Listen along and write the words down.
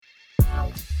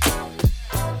Welcome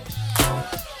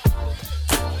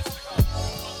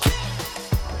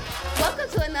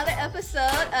to another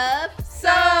episode of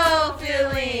Soul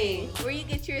Filling, where you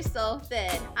get your soul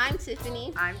fed. I'm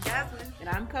Tiffany. I'm Jasmine. And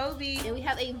I'm Kobe. And we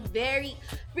have a very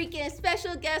freaking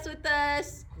special guest with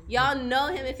us. Y'all know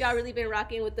him if y'all really been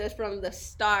rocking with us from the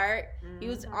start. He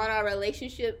was on our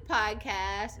relationship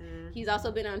podcast. He's also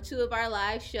been on 2 of our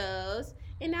live shows.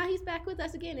 And now he's back with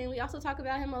us again, and we also talk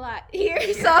about him a lot here.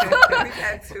 So we've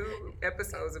had 2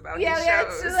 episodes about his shows. Yeah,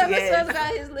 we had 2 episodes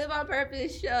about his Live on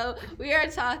Purpose show. We are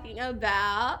talking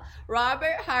about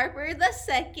Robert Harper II.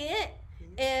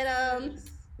 And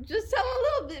just tell him a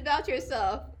little bit about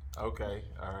yourself. Okay,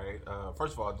 all right.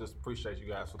 First of all, just appreciate you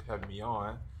guys for having me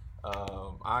on.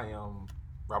 I am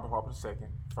Robert Harper II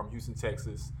from Houston,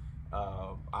 Texas.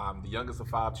 I'm the youngest of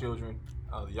 5 children,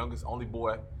 the youngest only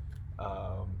boy.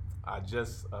 I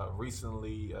just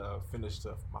recently finished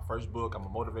my first book. I'm a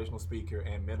motivational speaker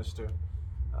and minister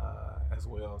as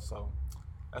well. So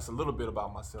that's a little bit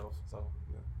about myself. So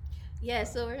yeah,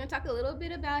 so we're going to talk a little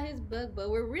bit about his book, but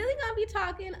we're really going to be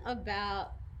talking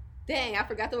about, dang, I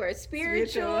forgot the word,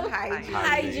 spiritual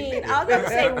hygiene. I was going to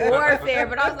say warfare,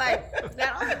 but I was like, is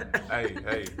that on?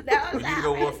 Hey, that we need to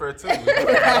go warfare too.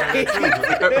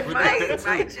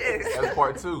 That's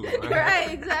part 2.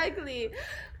 Right, exactly.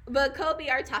 But Kobe,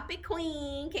 our topic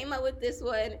queen, came up with this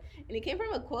one, and it came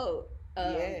from a quote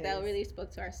that really spoke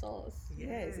to our souls.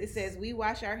 Yes, it says, "We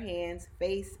wash our hands,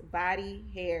 face, body,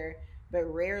 hair, but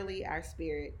rarely our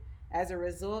spirit. As a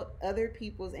result, other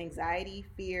people's anxiety,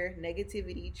 fear,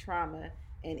 negativity, trauma,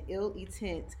 and ill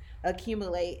intent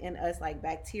accumulate in us like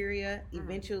bacteria,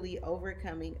 eventually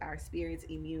overcoming our spirit's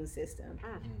immune system.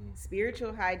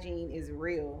 Spiritual hygiene is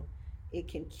real. It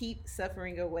can keep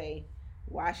suffering away.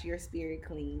 Wash your spirit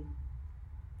clean."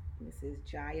 This is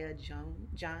Jaya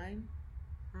John.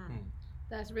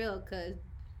 That's real, because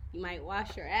you might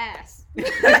wash your ass.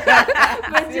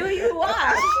 But do you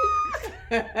wash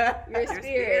your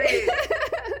spirit?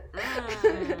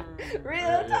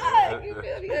 Real talk. You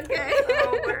feel me? Okay.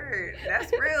 Oh, word.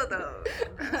 That's real, though.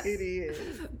 It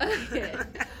is. Okay.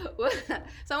 Well,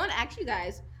 so I want to ask you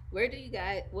guys, what do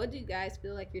you guys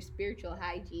feel like your spiritual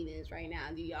hygiene is right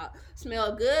now? Do y'all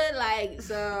smell good like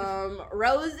some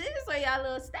roses, or y'all a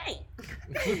little stank?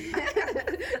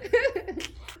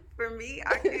 For me,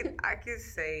 I could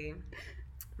say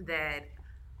that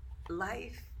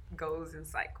life goes in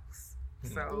cycles.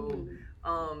 So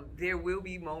there will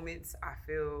be moments I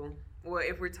feel, well,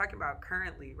 if we're talking about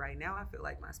currently, right now, I feel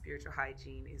like my spiritual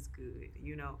hygiene is good,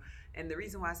 and the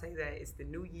reason why I say that is the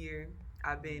new year.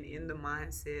 I've been in the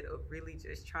mindset of really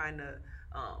just trying to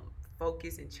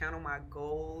focus and channel my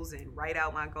goals and write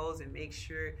out my goals and make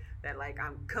sure that, like,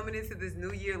 I'm coming into this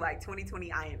new year, like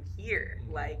 2020, I am here.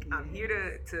 Like, I'm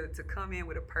here to come in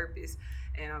with a purpose,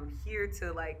 and I'm here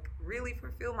to, like, really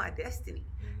fulfill my destiny.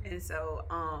 And so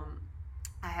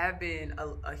I have been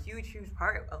a huge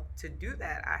part to do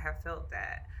that. I have felt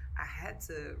that I had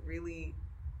to really,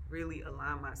 really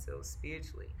align myself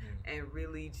spiritually and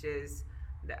really just,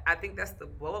 I think that's the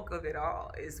bulk of it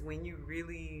all, is when you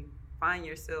really find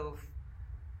yourself,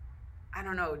 I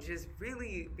don't know, just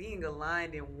really being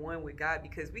aligned and one with God,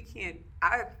 because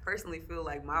I personally feel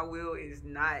like my will is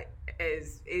not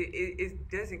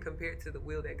it doesn't compare to the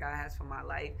will that God has for my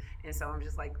life. And so I'm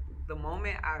just like, the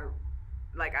moment I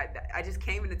just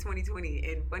came into 2020,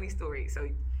 and funny story, so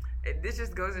this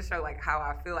just goes to show like how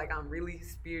I feel like I'm really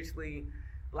spiritually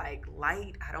like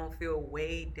light. I don't feel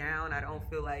weighed down. I don't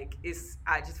feel like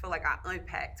I just feel like I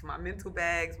unpacked my mental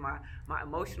bags, my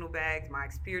emotional bags, my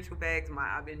spiritual bags.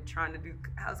 I've been trying to do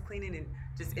house cleaning and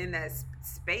just in that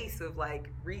space of like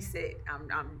reset.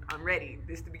 I'm ready.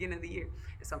 This is the beginning of the year,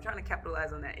 and so I'm trying to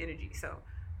capitalize on that energy. So,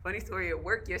 funny story at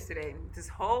work yesterday. This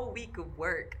whole week of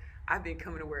work, I've been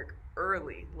coming to work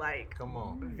early, like, come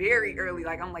on, very early.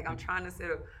 Like, I'm trying to set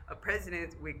a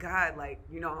precedent with God. Like,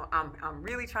 I'm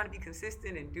really trying to be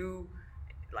consistent and do,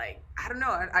 like, I don't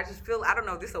know. I just feel, I don't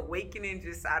know, this awakening.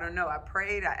 Just, I don't know. I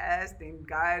prayed, I asked, and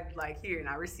God, like, here, and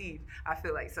I received. I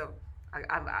feel like so.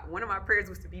 One of my prayers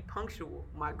was to be punctual.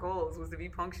 My goals was to be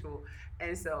punctual,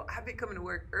 and so I've been coming to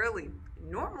work early.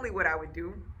 Normally, what I would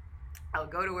do, I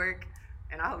would go to work.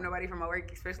 And I hope nobody from my work,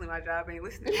 especially my job, ain't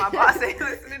listening. My boss ain't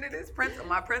listening to this.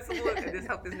 My principal, and this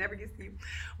hope this never gets to you.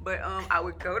 But I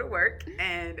would go to work,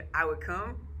 and I would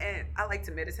come, and I like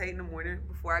to meditate in the morning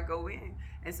before I go in.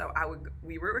 And so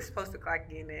we were supposed to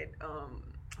clock in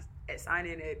at sign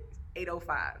in at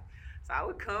 8:05. So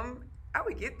I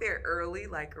would get there early,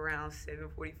 like around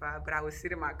 7:45, but I would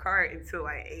sit in my car until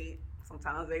like 8,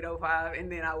 sometimes 8:05, and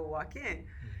then I would walk in.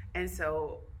 And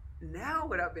so now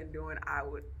what I've been doing,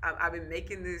 I've been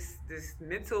making this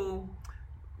mental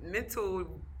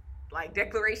like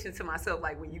declaration to myself,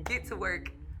 like when you get to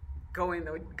work, go in,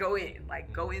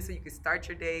 like go in so you can start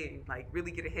your day and like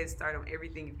really get a head start on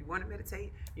everything. If you want to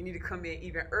meditate, you need to come in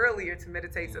even earlier to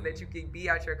meditate so that you can be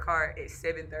out your car at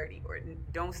 7:30, or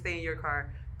don't stay in your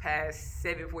car past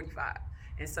 7:45.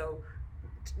 And so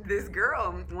this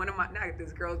girl, one of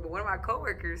my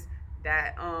coworkers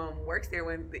that works there,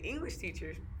 when the English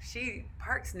teacher, she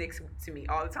parks next to me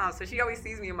all the time, so she always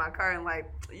sees me in my car and like,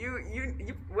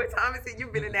 you what time is it?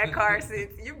 You've been in that car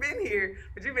since you've been here,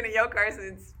 but you've been in your car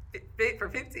since for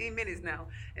 15 minutes now.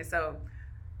 And so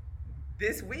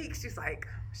this week she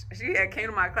had came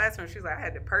to my classroom. She's like, I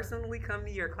had to personally come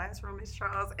to your classroom, Miss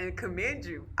Charles, and commend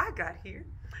you. I got here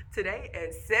today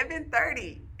at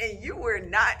 7:30 and you were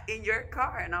not in your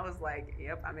car. And I was like,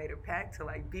 yep, I made a pact to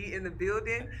like be in the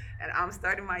building, and I'm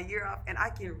starting my year off, and I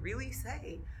can really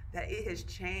say that it has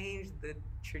changed the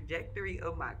trajectory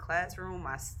of my classroom,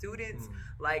 my students.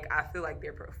 Like, I feel like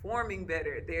they're performing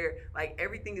better. They're like,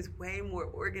 everything is way more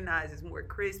organized, it's more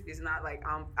crisp. It's not like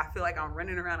I feel like I'm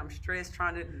running around, I'm stressed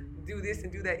trying to do this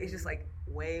and do that. It's just like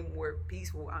way more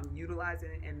peaceful. I'm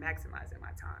utilizing and maximizing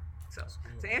my time. So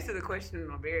to answer the question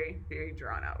in a very, very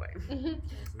drawn out way,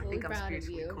 I think I'm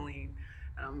spiritually clean.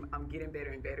 I'm getting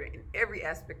better and better in every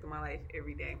aspect of my life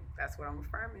every day. That's what I'm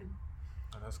affirming.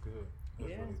 Oh, that's good.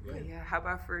 That's really good. Yeah. How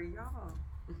about for y'all?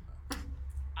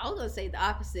 I was gonna say the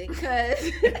opposite,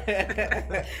 cause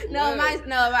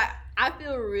I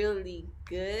feel really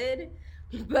good,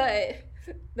 but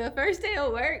the first day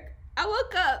of work, I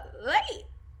woke up late.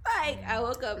 Like, I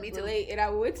woke up late and I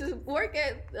went to work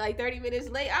at like 30 minutes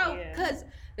late. Because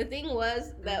the thing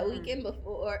was, that weekend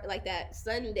before, like that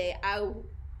Sunday, I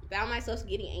found myself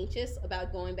getting anxious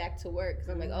about going back to work. Because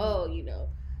I'm like,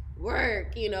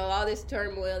 work, all this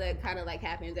turmoil that kind of like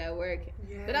happens at work.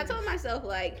 Yes. But I told myself,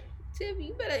 like, Tiff,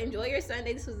 you better enjoy your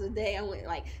Sunday. This was the day I went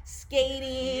like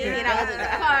skating and I was in the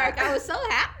park. I was so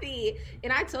happy.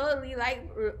 And I totally, like,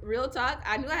 real talk,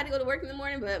 I knew I had to go to work in the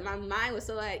morning, but my mind was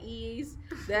so at ease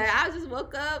that I just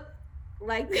woke up,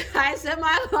 like, I set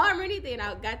my alarm or anything, and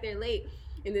I got there late.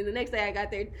 And then the next day I got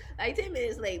there like 10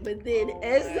 minutes late. But then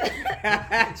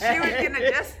she was getting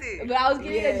adjusted. But I was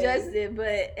getting adjusted.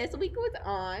 But as the week went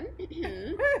on,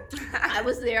 I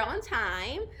was there on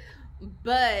time.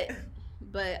 But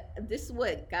this is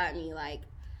what got me, like,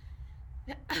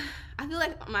 I feel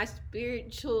like my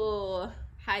spiritual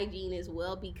hygiene is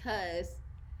well, because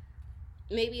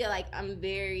maybe like I'm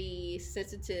very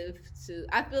sensitive to,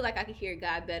 I feel like I can hear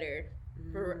God better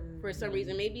for some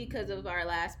reason. Maybe because of our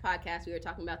last podcast, we were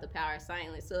talking about the power of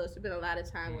silence. So it's been a lot of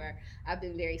time where I've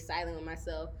been very silent with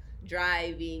myself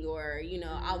driving, or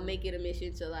I'll make it a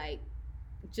mission to like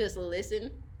just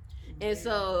listen. And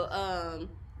so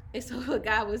what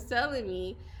God was telling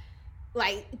me,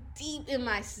 like deep in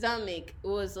my stomach,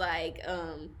 was like,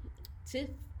 Tiff,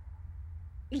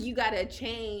 you gotta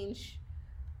change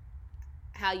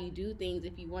how you do things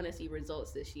if you want to see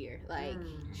results this year. Like,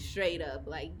 straight up,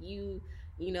 like,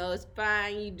 it's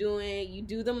fine, you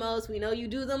do the most, we know you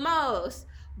do the most,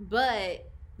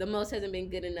 but the most hasn't been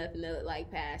good enough in the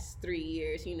like past 3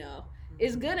 years.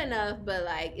 It's good enough, but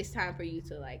like, it's time for you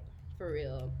to, like, for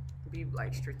real, be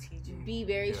like strategic, be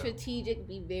very strategic,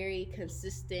 be very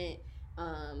consistent.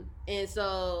 And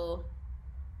so,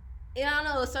 I don't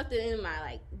know, something in my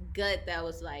like gut that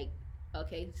was like,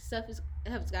 okay, stuff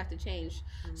has got to change.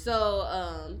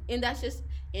 So and that's just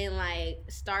in like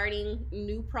starting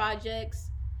new projects.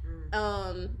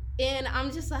 And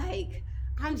I'm just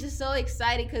so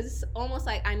excited, because it's almost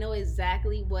like I know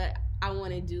exactly what I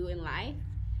want to do in life,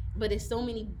 but it's so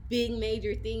many big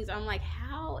major things. I'm like,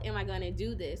 how am I going to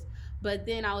do this? But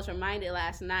then I was reminded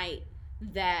last night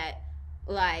that,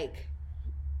 like,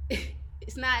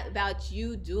 it's not about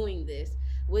you doing this.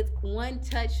 With one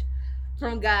touch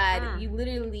from God, you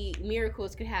literally,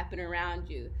 miracles could happen around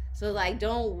you. So, like,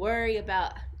 don't worry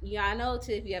about, I know,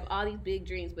 Tiff, you have all these big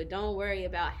dreams, but don't worry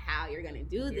about how you're going to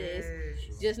do this.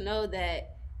 Just know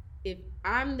that if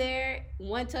I'm there,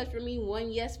 one touch from me,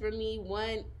 one yes from me,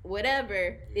 one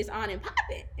whatever, is on and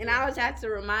popping. And I always have to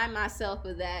remind myself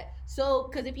of that. So,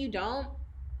 because if you don't,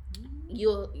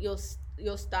 you'll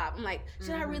stop. I'm like,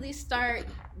 should I really start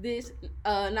this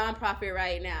nonprofit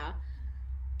right now?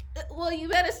 Well, you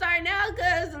better start now,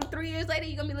 because 3 years later,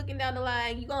 you're going to be looking down the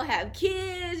line. You're going to have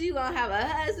kids. You're going to have a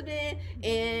husband.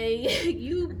 And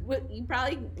you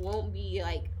probably won't be,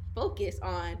 like, focused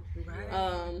on,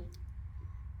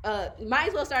 might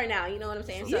as well start now. You know what I'm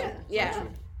saying? So, yeah.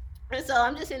 And so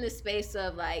I'm just in this space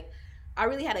of, like, I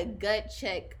really had a gut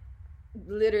check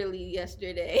literally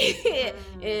yesterday.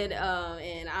 And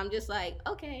I'm just like,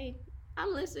 okay,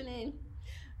 I'm listening.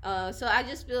 So I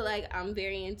just feel like I'm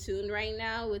very in tune right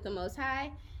now with the Most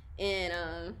High,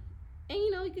 and you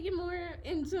know, you could get more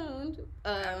in tune,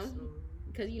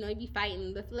 because you know you be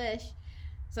fighting the flesh.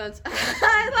 So it's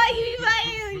like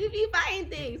you be fighting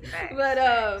things, but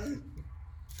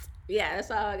yeah,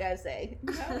 that's all I gotta say.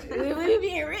 We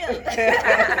being real.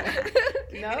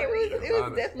 No, it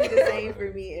was definitely the same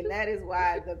for me, and that is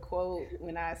why the quote,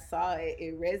 when I saw it,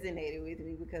 it resonated with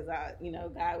me, because God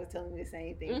was telling me the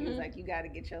same thing. He was like, "You got to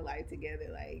get your life together."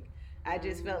 Like, I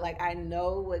just felt like I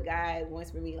know what God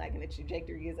wants for me, like, and the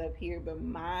trajectory is up here, but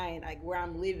mine, like where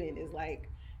I'm living, is like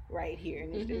right here,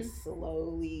 and it's just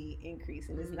slowly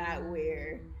increasing. It's not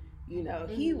where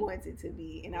He wants it to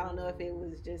be, and I don't know if it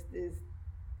was just this.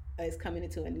 It's coming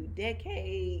into a new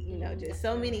decade, just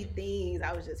so many things.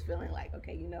 I was just feeling like,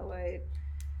 okay, you know what?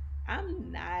 I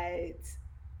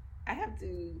have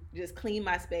to just clean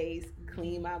my space,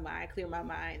 clean my mind, clear my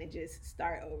mind, and just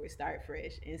start over, start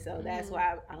fresh. And so that's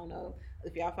why, I don't know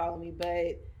if y'all follow me,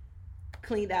 but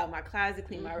cleaned out my closet,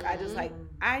 I just like,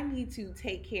 I need to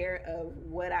take care of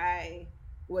what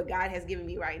God has given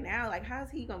me right now. Like, how's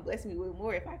He gonna bless me with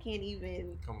more if I can't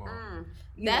even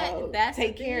that's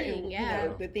take care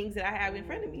of the things that I have in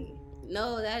front of me?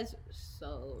 No, that's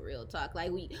so real talk.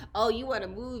 Like, you want to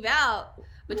move out,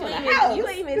 but you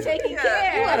ain't even taking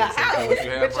care. You want a house, but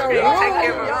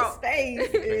your space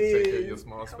is your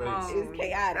small space is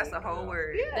chaotic. That's a whole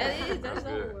word. Yeah. That's a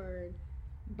whole word.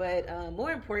 But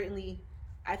more importantly,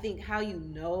 I think how you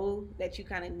know that you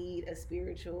kind of need a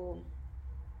spiritual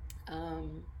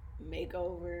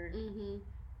makeover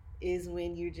is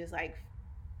when you're just like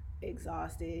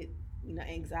exhausted,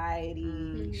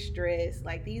 anxiety, stress.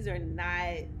 Like, these are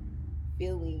not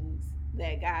feelings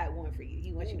that God wants for you.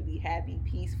 He wants you to be happy,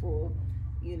 peaceful,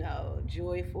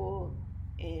 joyful,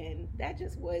 and that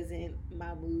just wasn't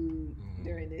my mood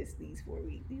during these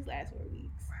last 4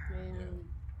 weeks.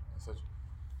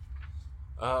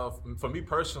 For me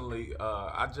personally,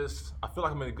 I feel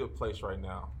like I'm in a good place right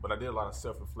now, but I did a lot of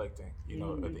self-reflecting, at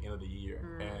the end of the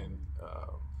year. And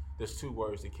there's 2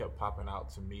 words that kept popping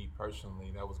out to me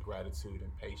personally. That was gratitude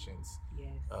and patience. Yes.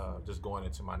 Just going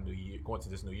into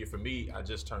this new year. For me, I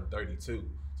just turned 32.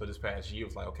 So this past year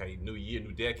was like, okay, new year,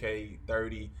 new decade,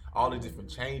 30, all the different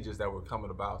changes that were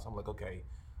coming about. So I'm like, okay,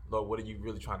 Lord, what are you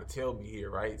really trying to tell me here,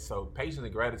 right? So patience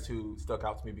and gratitude stuck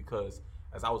out to me because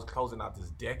as I was closing out this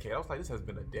decade, I was like, this has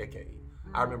been a decade.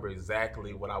 I remember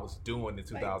exactly what I was doing in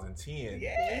 2010.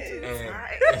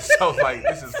 And so like,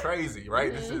 this is crazy,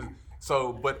 right? This is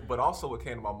so, but also what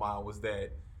came to my mind was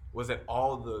that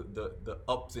all the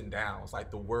ups and downs, like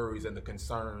the worries and the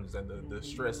concerns and the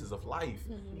stresses of life.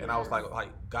 And I was like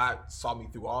God saw me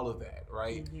through all of that,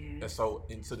 right? And so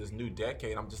into this new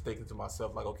decade, I'm just thinking to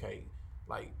myself, like, okay,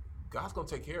 like, God's gonna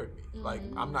take care of me. Like,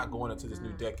 I'm not going into this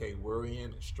new decade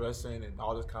worrying, stressing, and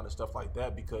all this kind of stuff like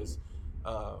that, because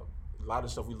a lot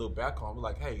of stuff we look back on, we're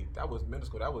like, hey, that was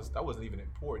minuscule. That wasn't even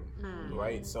important,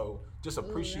 right? So just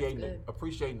appreciating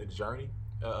the journey,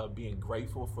 being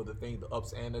grateful for the things, the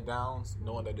ups and the downs,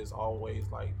 knowing that it's always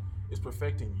like it's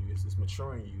perfecting you, it's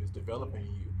maturing you, it's developing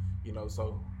you.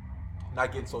 So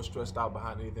not getting so stressed out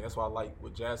behind anything. That's why I like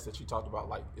what Jazz said. She talked about,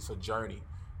 like, it's a journey.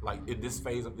 Like, in this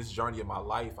phase of this journey of my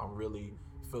life, I'm really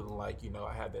feeling like,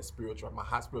 I have that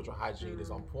my spiritual hygiene is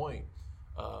on point.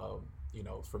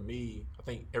 For me, I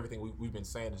think everything we've been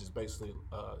saying is just basically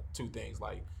 2 things.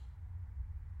 Like,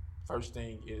 first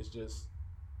thing is just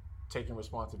taking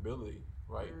responsibility,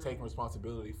 right? Taking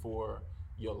responsibility for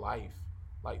your life.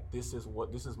 Like, this is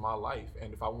my life,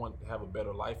 and if I want to have a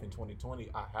better life in 2020,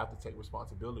 I have to take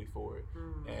responsibility for it.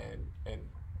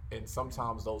 And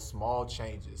sometimes those small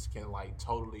changes can, like,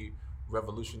 totally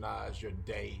revolutionize your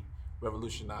day,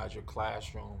 revolutionize your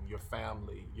classroom, your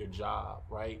family, your job,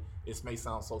 right? It may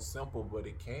sound so simple, but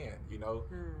it can,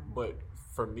 But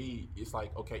for me, it's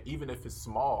like, okay, even if it's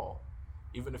small,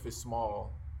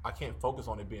 I can't focus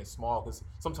on it being small, because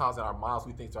sometimes in our minds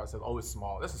we think to ourselves, oh, it's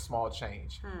small. That's a small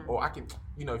change. Or I can,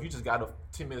 if you just got up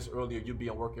 10 minutes earlier, you'll be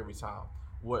on work every time.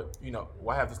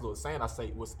 I have this little saying, I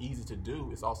say, what's easy to do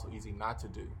is also easy not to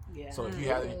do. Yeah. So if you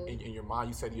have it in your mind,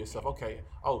 you say to yourself, okay,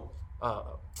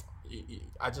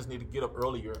 I just need to get up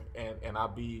earlier and I'll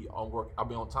be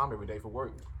on time every day for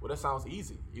work. Well, that sounds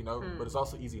easy, but it's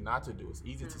also easy not to do. It's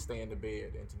easy to stay in the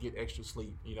bed and to get extra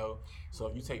sleep, So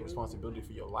if you take responsibility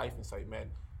for your life and say, man,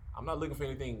 I'm not looking for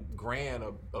anything grand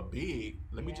or big.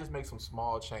 Let me just make some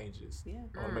small changes.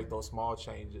 I want to make those small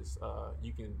changes.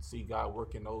 You can see God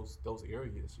work in those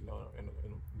areas, in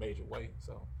a major way.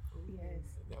 So, yes.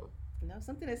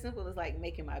 something as simple as like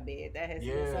making my bed. That has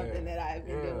been something that I've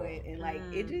been doing, and like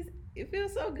it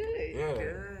feels so good. Yeah.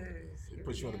 It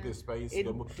puts you in a good space. It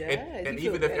does. And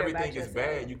even if everything is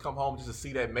bad, you come home just to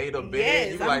see that made up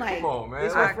bed. You're like, come on, man.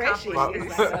 It's refreshing.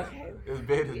 It's like, okay. This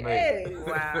bed is made.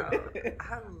 Wow.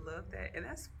 I love that. And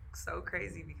that's so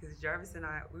crazy because Jarvis and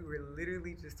I, we were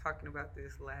literally just talking about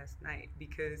this last night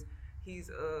because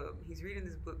he's reading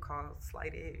this book called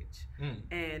Slight Edge.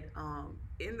 And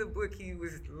in the book he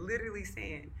was literally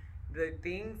saying the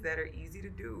things that are easy to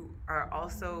do are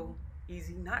also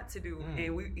easy not to do.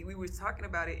 And we were talking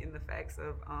about it in the facts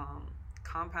of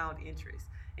compound interest.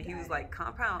 And he was like,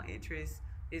 compound interest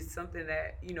is something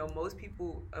that, you know, most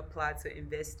people apply to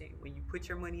investing. When you put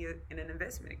your money in an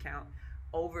investment account,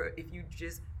 if you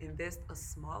just invest a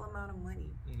small amount of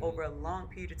money over a long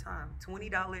period of time,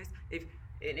 $20,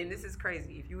 and this is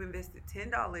crazy, if you invested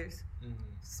 $10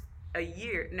 a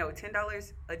year, no,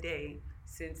 $10 a day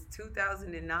since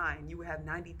 2009, you would have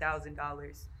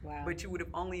 $90,000. Wow. But you would have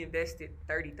only invested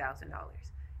 $30,000.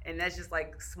 And that's just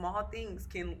like small things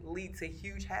can lead to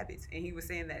huge habits. And he was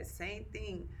saying that same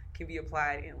thing can be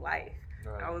applied in life.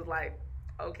 Right. I was like,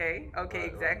 okay,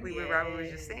 exactly what Robert was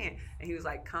just saying. And he was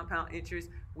like, compound interest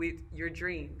with your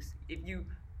dreams. If you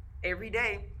every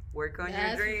day work on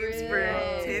your dreams for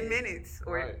 10 minutes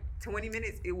or 20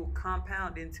 minutes, it will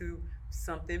compound into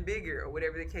something bigger or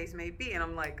whatever the case may be. And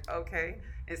I'm like, okay.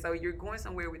 And so you're going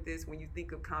somewhere with this when you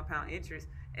think of compound interest.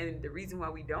 And the reason why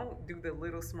we don't do the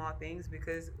little small things,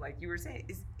 because like you were saying,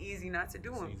 it's easy not to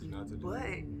do them.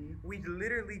 But we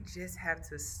literally just have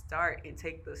to start and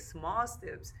take the small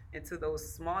steps until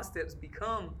those small steps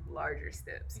become larger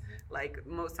steps. Like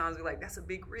most times we're like, that's a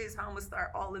big risk. How I'm gonna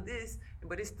start all of this?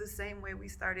 But it's the same way we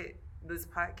started this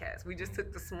podcast. We just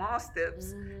took the small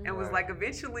steps and was like,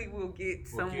 eventually we'll get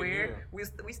somewhere.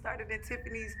 We started in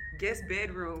Tiffany's guest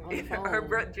bedroom in her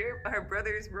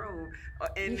brother's room,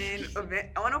 and then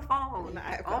on a phone,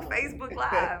 on Facebook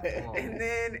Live, and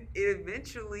then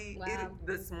eventually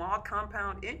the small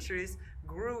compound interest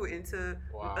grew into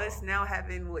us now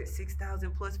having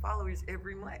 6,000 plus followers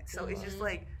every month. So it's just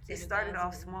like it started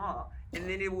off small, and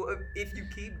then it will, if you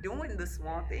keep doing the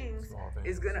small things,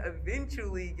 it's gonna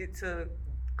eventually get to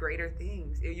greater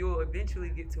things. You'll eventually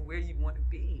get to where you want to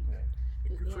be.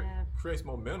 It creates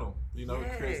momentum, you know.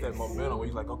 It creates that momentum where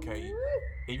you're like, okay,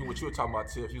 even what you were talking about,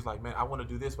 Tiff, he was like, man, I want to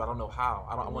do this, but I don't know how.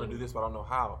 I want to do this, but I don't know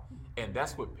how. And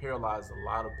that's what paralyzes a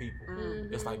lot of people.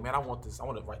 It's like, man, I want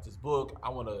to write this book, I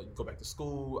want to go back to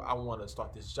school, I want to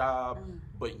start this job,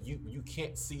 but you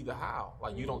can't see the how.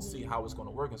 Like, you don't see how it's going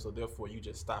to work, and so therefore you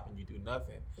just stop and you do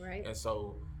nothing. Right. And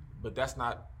so, but that's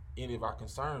not any of our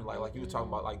concern. Like you were talking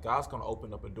about, like, God's going to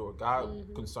open up a door. God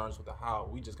concerns with the how.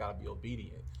 We just got to be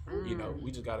obedient. You know,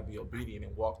 we just got to be obedient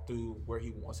and walk through where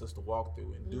he wants us to walk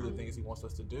through and do the things he wants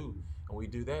us to do. And we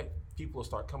do that, people will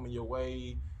start coming your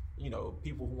way. You know,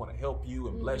 people who want to help you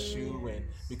and bless you, and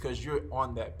because you're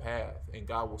on that path, and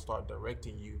God will start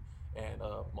directing you. And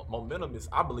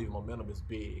I believe momentum is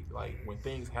big. Like, when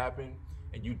things happen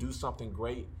and you do something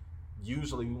great,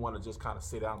 usually we want to just kind of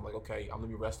sit down and like, okay, let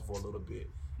me rest for a little bit.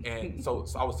 And so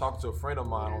I was talking to a friend of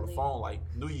mine on the phone, like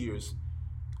New Year's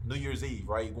Eve,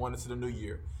 right, going into the new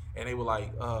year, and they were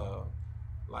like,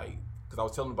 because I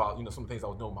was telling them about, you know, some things I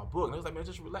was doing in my book, and they was like, man,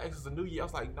 just relax, it's a new year. I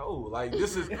was like, no, like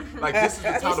this is the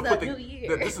time to put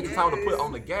this is the time to put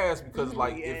on the gas, because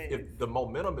like if the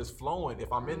momentum is flowing, if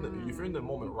you're in the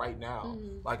moment right now,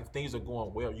 like if things are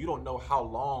going well, you don't know how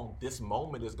long this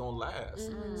moment is gonna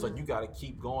last. So you got to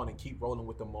keep going and keep rolling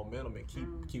with the momentum and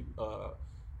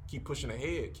keep pushing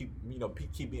ahead, keep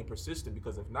being persistent,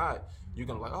 because if not, you're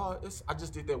gonna like, I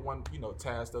just did that one,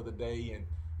 task the other day, and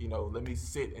let me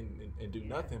sit and do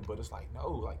nothing. But it's like,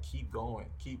 no, like, keep going,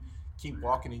 keep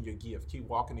walking in your gift, keep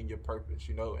walking in your purpose,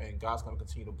 and God's gonna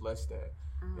continue to bless that.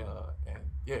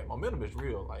 And momentum is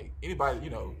real. Like, anybody,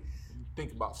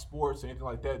 think about sports or anything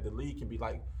like that, the league can be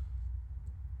like,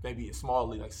 maybe a small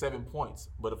league, like 7 points,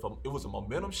 but if it was a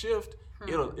momentum shift,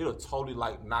 it'll totally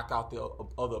like knock out the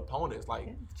other opponents.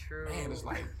 Like, true. Man, it's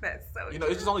like, that's so true.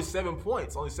 It's just only 7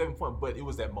 points, but it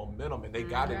was that momentum, and they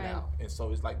got it now, and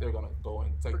so it's like they're gonna go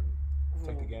and take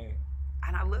the game.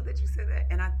 And I love that you said that,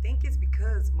 and I think it's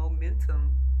because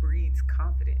momentum breeds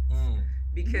confidence.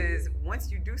 Because once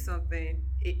you do something,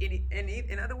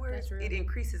 in other words, it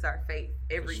increases our faith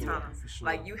every time. Sure.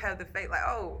 Like, you have the faith, like,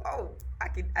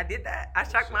 I did that. I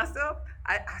shocked myself.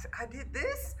 I did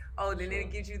this. Then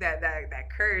it gives you that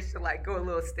courage to like go a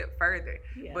little step further.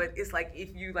 Yeah. But it's like,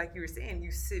 if you, like you were saying,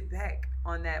 you sit back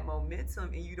on that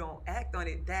momentum and you don't act on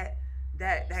it, that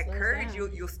that Slows courage,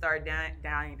 down. you'll start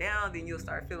dying down. Then you'll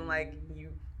start feeling like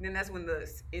you. Then that's when the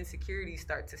insecurities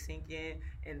start to sink in,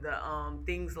 and the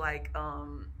things like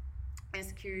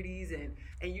insecurities,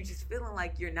 and you just feeling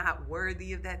like you're not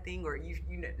worthy of that thing, or you're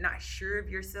not sure of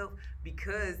yourself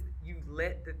because you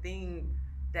let the thing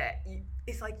that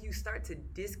it's like you start to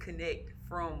disconnect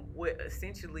from what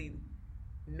essentially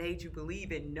made you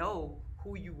believe and know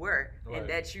who you were, Right. and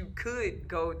that you could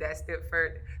go that step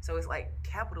further. So it's like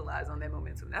capitalize on that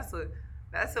momentum.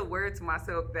 That's a word to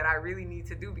myself that I really need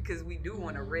to do, because we do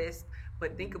want to rest,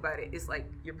 but think about it. It's like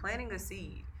you're planting a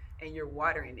seed and you're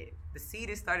watering it. The seed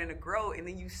is starting to grow, and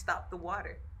then you stop the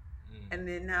water. And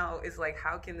then now it's like,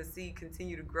 how can the seed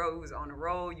continue to grow? It was on a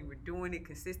roll, you were doing it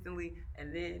consistently,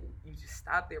 and then you just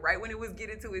stopped it right when it was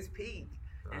getting to its peak.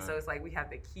 Right. And so it's like we have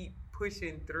to keep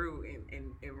pushing through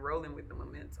and rolling with the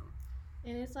momentum.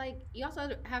 And it's like you also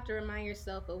have to remind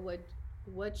yourself of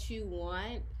what you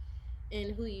want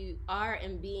and who you are,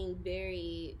 and being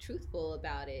very truthful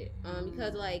about it.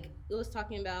 Because like it was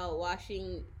talking about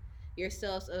washing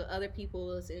yourselves of other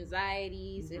people's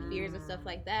anxieties and fears and stuff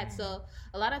like that. So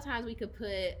a lot of times we could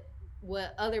put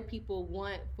what other people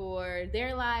want for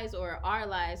their lives or our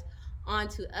lives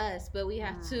onto us, but we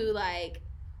have to like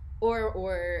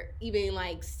or even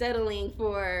like settling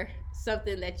for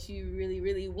something that you really,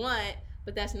 really want,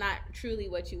 but that's not truly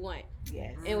what you want.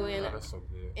 Yes. And when Oh, that's so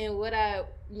good. and what I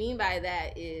mean by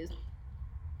that is,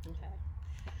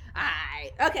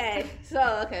 okay,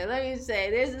 so let me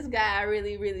say, there's this guy I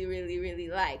really, really, really, really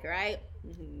like, right?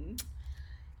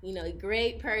 You know,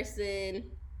 great person.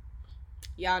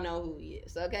 Y'all know who he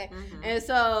is, okay? And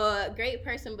so, great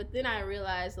person, but then I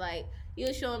realized, like, he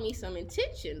was showing me some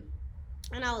intention.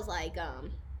 And I was like, I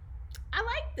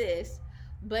like this.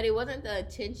 But it wasn't the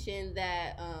intention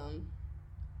that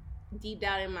deep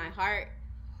down in my heart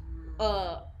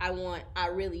I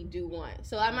really do want.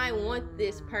 So I might want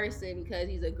this person because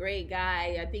he's a great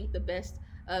guy. I think the best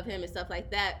of him and stuff like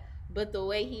that. But the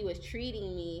way he was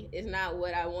treating me is not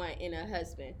what I want in a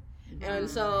husband. And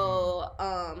so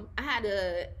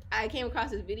I came across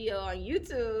this video on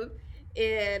YouTube,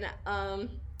 and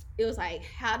it was like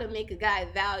how to make a guy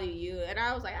value you. And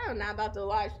I was like, I'm not about to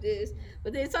watch this.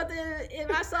 But then something in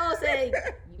my soul said,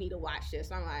 you need to watch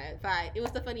this. I'm like, fine. It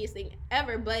was the funniest thing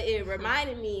ever, but it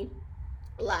reminded me,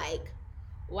 like,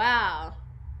 wow,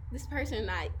 this person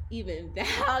not even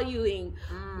valuing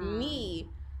me.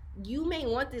 You may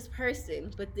want this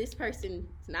person, but this person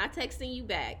is not texting you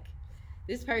back.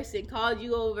 This person called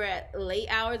you over at late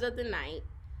hours of the night.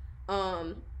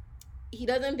 He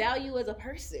doesn't value you as a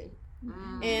person.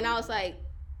 And I was like,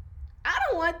 I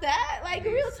don't want that. Like,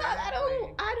 real talk, I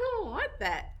don't want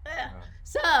that.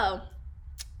 So,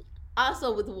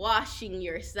 also with washing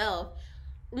yourself,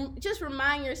 just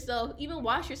remind yourself, even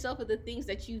wash yourself of the things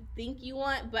that you think you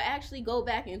want, but actually go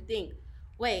back and think,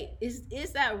 wait,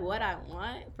 is that what I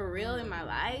want for real in my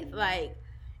life?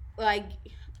 Like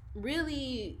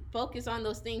really focus on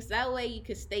those things. That way you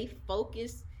can stay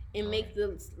focused and make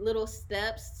the little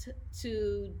steps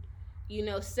to you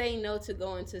know, say no to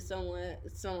going to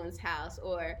someone's house,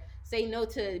 or say no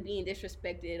to being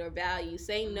disrespected or valued.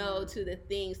 Say no to the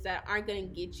things that aren't going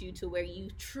to get you to where you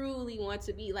truly want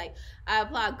to be. Like, I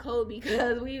applaud Kobe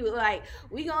because we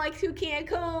going to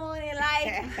Cancun and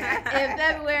like in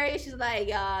February. She's like,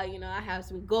 you know, I have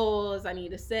some goals I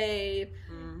need to save.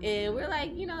 And we're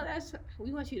like, you know,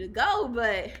 we want you to go,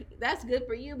 but that's good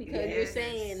for you because you're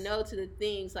saying no to the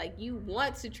things. Like, you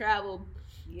want to travel,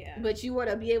 but you want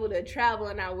to be able to travel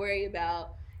and not worry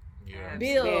about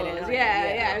bills,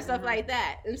 and stuff like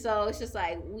that. And so it's just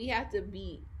like we have to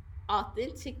be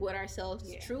authentic with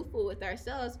ourselves, truthful with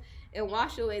ourselves, and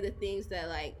wash away the things that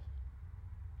like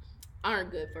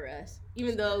aren't good for us.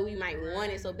 Even though we might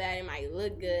want it so bad, it might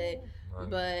look good,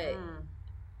 but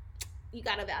you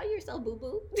gotta value yourself, boo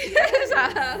boo.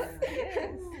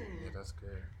 That's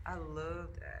good. I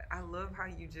love that. I love how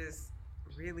you just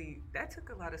really, that took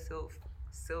a lot of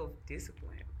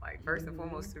self-discipline. Like, first and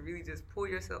foremost, to really just pull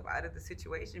yourself out of the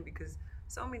situation, because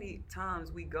so many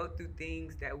times we go through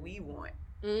things that we want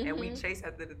and we chase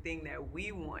after the thing that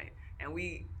we want, and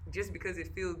we, just because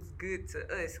it feels good to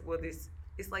us, well, it's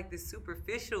like this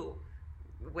superficial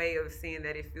way of saying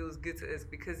that it feels good to us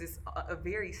because it's a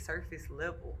very surface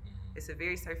level. It's a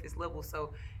very surface level.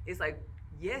 So it's like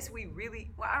yes, we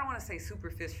really, well, I don't want to say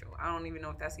superficial. I don't even know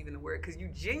if that's even the word, because you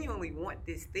genuinely want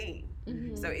this thing.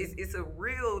 So it's a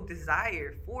real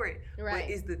desire for it. Right.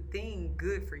 But is the thing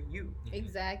good for you?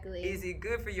 Exactly. Is it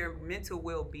good for your mental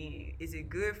well-being? Is it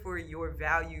good for your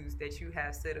values that you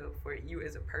have set up for you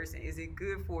as a person? Is it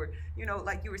good for, you know,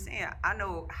 like you were saying, I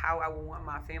know how I would want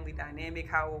my family dynamic,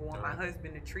 how I would want my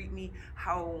husband to treat me,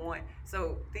 how I would want,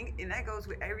 so think, and that goes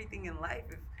with everything in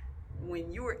life.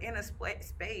 When you are in a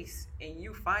space and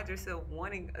you find yourself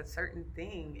wanting a certain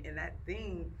thing, and that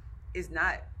thing is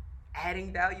not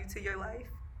adding value to your life,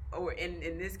 or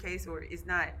in this case, or it's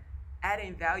not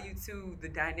adding value to the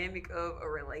dynamic of a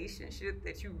relationship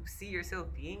that you see yourself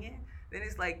being in, then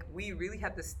it's like we really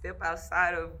have to step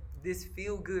outside of this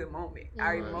feel-good moment,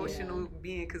 our emotional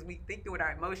being, because we think with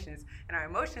our emotions, and our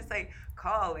emotions say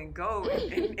call and go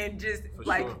and just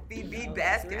be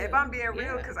basket. If I'm being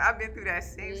real, because I've been through that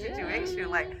same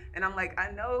situation, like, and I'm like, I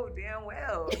know damn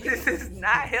well this is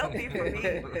not healthy for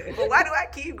me, but why do I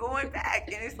keep going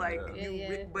back? And it's like,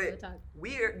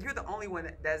 you're the only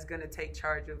one that's gonna take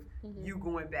charge of you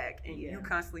going back, and you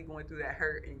constantly going through that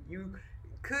hurt, and you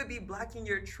could be blocking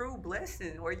your true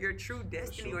blessing or your true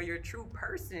destiny or your true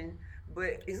person.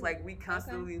 But it's like we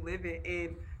constantly living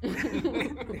in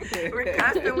we're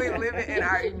constantly living in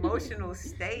our emotional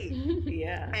state.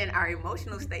 And our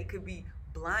emotional state could be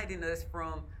blinding us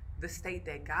from the state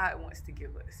that God wants to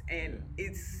give us. And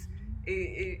it's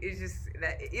just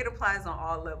that it applies on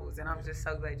all levels, and I'm just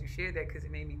so glad you shared that, because it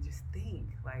made me just think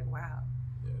like, wow.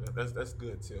 Yeah, that's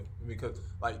good too, because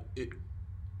like it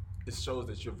shows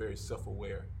that you're very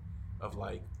self-aware of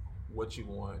like what you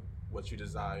want, what you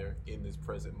desire in this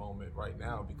present moment right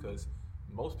now, because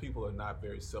most people are not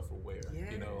very self-aware.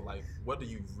 You know, like, what do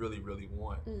you really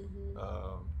want?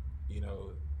 You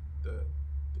know, the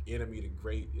enemy, the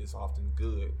great, is often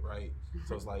good, right?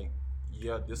 So it's like,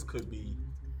 yeah, this could be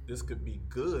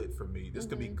good for me. This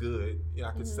could be good. You know,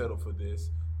 I could settle for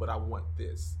this, but I want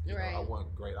this. You know, I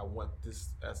want great. I want this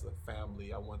as a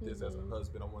family. I want this as a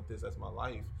husband. I want this as my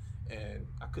life. And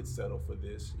I could settle for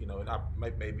this, you know, and I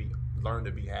might maybe learn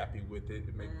to be happy with it.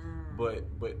 But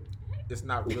it's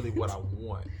not really what I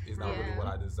want. It's not really what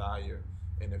I desire.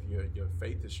 And if your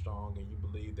faith is strong and you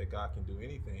believe that God can do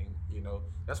anything, you know,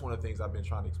 that's one of the things I've been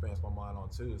trying to expand my mind on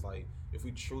too. Is like, if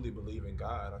we truly believe in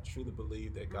God, I truly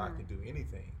believe that God can do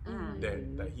anything.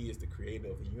 That He is the creator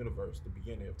of the universe, the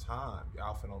beginning of time, the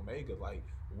Alpha and Omega. Like,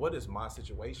 what is my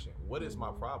situation? What is my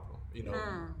problem? You know,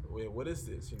 what is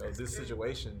this? You know, this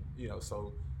situation. You know,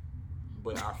 so.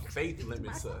 But our faith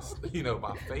limits us. You know,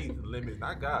 my faith limits,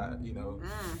 not God. You know,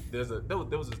 there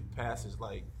was this passage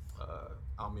like.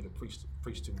 I don't mean to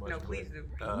preach too much. No, please do.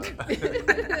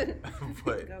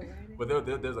 But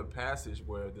there's a passage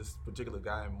where this particular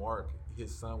guy in Mark,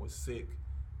 his son was sick,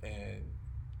 and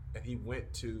he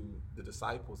went to the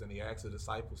disciples and he asked the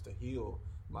disciples to heal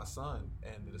my son,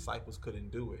 and the disciples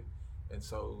couldn't do it, and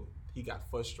so he got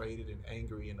frustrated and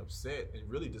angry and upset and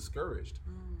really discouraged,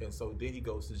 and so then he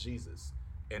goes to Jesus,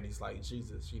 and he's like,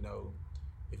 Jesus, you know,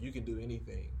 if you can do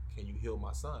anything, can you heal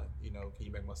my son? You know, can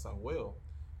you make my son well?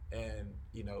 And,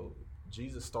 you know,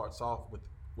 Jesus starts off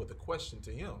with a question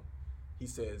to him. He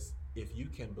says, if you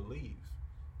can believe.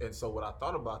 And so what I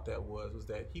thought about that was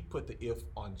that he put the if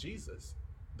on Jesus,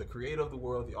 the creator of the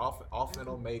world, the Alpha and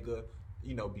Omega,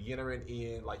 you know, beginner and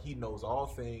end, like he knows all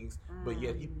things. But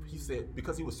yet he said,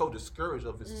 because he was so discouraged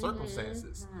of his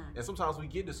circumstances. And sometimes we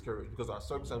get discouraged because our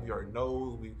circumstances, we already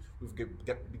know, we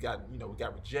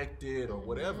got rejected or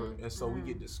whatever. And so we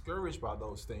get discouraged by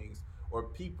those things, or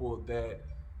people that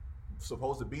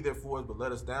supposed to be there for us but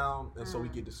let us down, and so we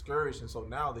get discouraged, and so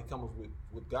now they come up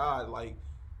with God, like,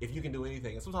 if you can do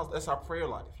anything. And sometimes that's our prayer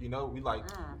life, you know, we like,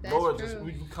 Lord,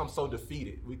 we become so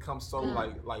defeated, we come so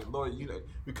like Lord, you know,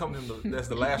 we come in that's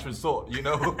the last resort, you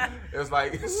know. It's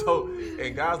like, so,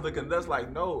 and God's looking at us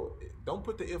like, no, don't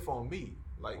put the if on me,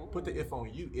 like put the if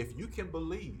on you. If you can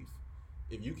believe,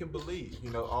 you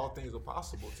know, all things are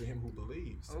possible to him who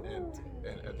believes.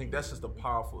 And I think that's just a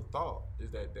powerful thought,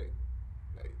 is that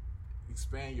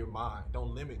expand your mind.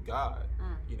 Don't limit God.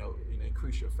 You know,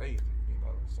 increase your faith. You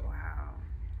know. So. Wow.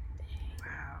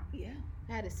 Yeah.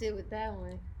 I had to sit with that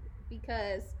one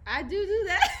because I do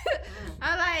that.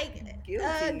 I'm like,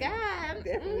 God. I'm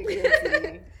definitely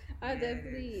guilty. I'm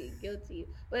definitely guilty.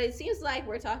 But it seems like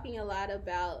we're talking a lot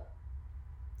about,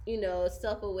 you know,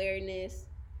 self-awareness.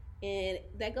 And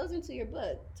that goes into your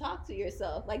book. Talk to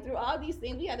yourself. Like, through all these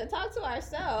things, we have to talk to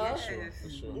ourselves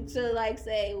to like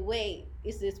say, wait,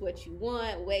 is this what you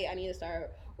want? Wait, I need to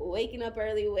start waking up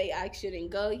early. Wait, I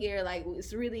shouldn't go here. Like,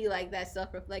 it's really like that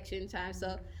self-reflection time.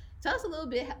 So tell us a little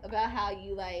bit about how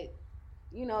you like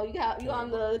you know, you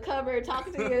on the cover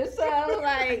talking to yourself.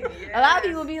 Like a lot of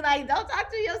people be like, "Don't talk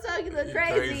to yourself. You look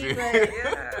crazy."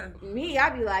 But me, I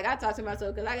be like, I talk to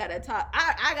myself because I gotta talk.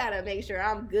 I gotta make sure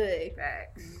I'm good.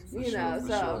 Facts. You know, so.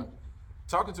 Sure.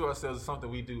 Talking to ourselves is something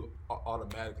we do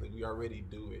automatically. We already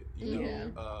do it. You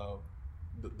know,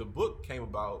 the book came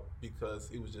about because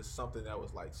it was just something that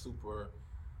was like super,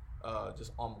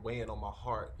 just weighing on my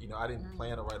heart. You know, I didn't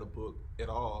plan to write a book at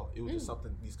all. It was just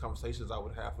something, these conversations I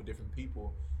would have with different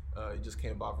people. It just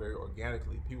came about very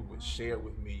organically. People would share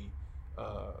with me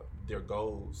their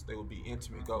goals. They would be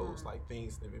intimate goals, like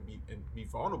things that would be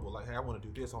vulnerable. Like, hey, I want to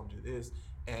do this. I want to do this.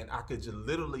 And I could just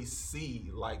literally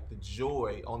see like the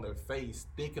joy on their face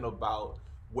thinking about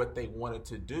what they wanted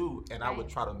to do, and I would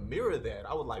try to mirror that.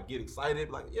 I would like get excited,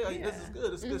 like, yeah. This is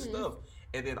good, it's good stuff.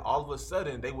 And then all of a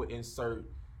sudden, they would insert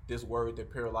this word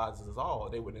that paralyzes us all.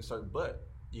 They would insert "but,"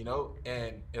 you know,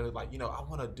 and it was like, you know, I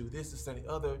want to do this and the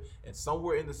other, and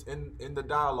somewhere in this in the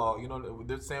dialogue, you know,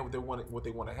 they're saying what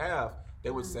they want to have.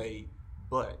 They would say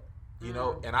 "but," you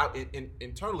know, and I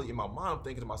internally in my mind, I'm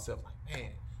thinking to myself like,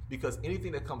 man. Because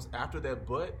anything that comes after that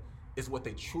 "but" is what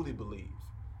they truly believe.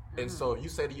 And so if you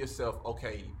say to yourself,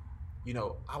 okay, you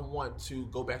know, I want to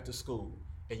go back to school,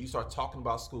 and you start talking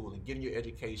about school and getting your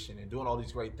education and doing all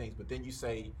these great things, but then you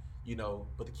say, you know,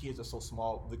 but the kids are so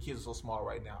small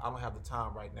right now. I don't have the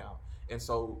time right now. And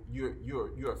so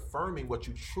you're affirming what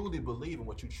you truly believe and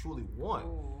what you truly want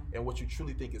and what you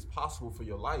truly think is possible for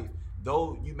your life.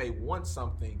 Though you may want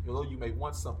something,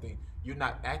 you're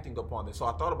not acting upon it. So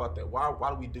I thought about that. Why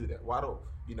do we do that?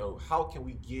 How can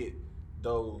we get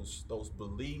those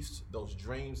beliefs, those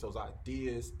dreams, those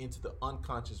ideas into the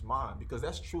unconscious mind? Because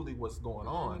that's truly what's going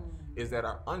on, is that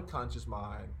our unconscious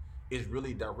mind is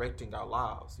really directing our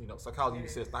lives. You know, psychology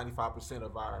says 95%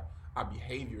 of our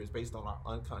behavior is based on our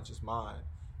unconscious mind.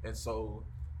 And so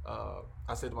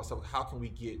I said to myself, how can we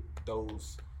get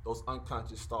those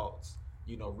unconscious thoughts,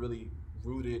 you know, really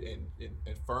rooted and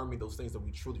affirming those things that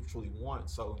we truly want?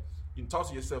 So you talk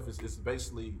to yourself is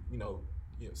basically, you know,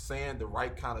 saying the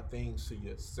right kind of things to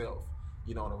yourself,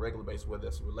 you know, on a regular basis, whether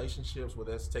that's relationships,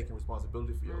 whether that's taking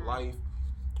responsibility for your life,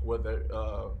 whether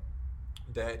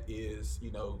that is,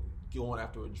 you know, going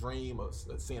after a dream or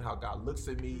seeing how God looks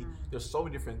at me. There's so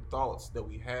many different thoughts that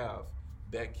we have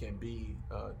that can be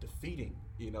defeating,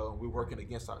 you know, and we're working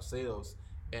against ourselves.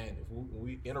 And if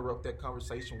we interrupt that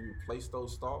conversation, we replace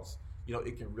those thoughts, you know,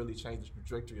 it can really change the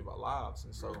trajectory of our lives.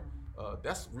 And so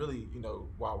that's really, you know,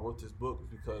 why I wrote this book,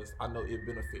 because I know it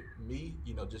benefit me,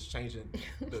 you know, just changing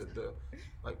the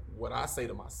like what I say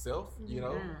to myself, you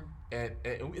know, and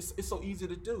it's so easy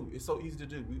to do. It's so easy to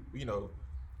do. We, you know,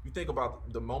 you think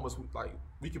about the moments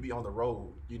we could be on the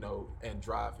road, you know, and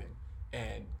driving,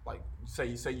 and like say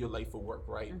you're late for work,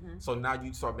 right? So now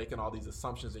you start making all these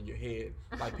assumptions in your head,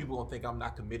 like people gonna think I'm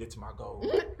not committed to my goal,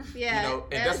 you know,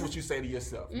 and that's what you say to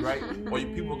yourself, right? Or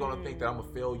people are gonna think that I'm a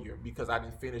failure because I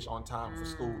didn't finish on time for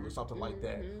school or something like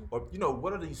that. Or, you know,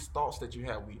 what are these thoughts that you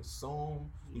have? We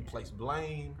assume, we place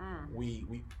blame, we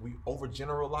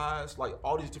overgeneralize, like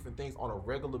all these different things on a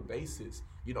regular basis.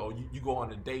 You know, you go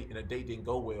on a date and a date didn't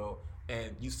go well,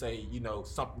 and you say, you know,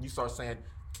 something, you start saying,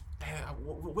 man,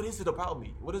 what is it about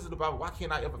me? What is it about? Why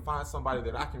can't I ever find somebody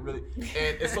that I can really?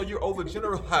 And so you're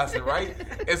overgeneralizing, right?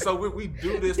 And so we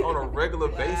do this on a regular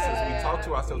basis. We talk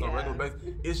to ourselves on a regular basis.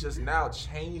 It's just now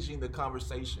changing the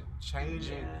conversation,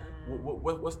 changing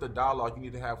what's the dialogue you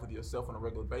need to have with yourself on a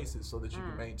regular basis, so that you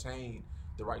can maintain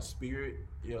the right spirit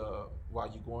while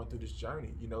you're going through this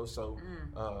journey. You know, so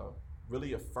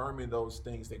really affirming those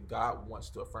things that God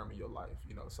wants to affirm in your life.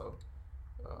 You know, so.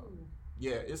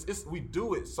 Yeah, it's we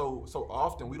do it so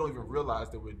often we don't even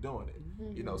realize that we're doing it.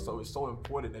 You know, so it's so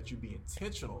important that you be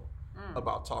intentional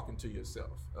about talking to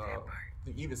yourself.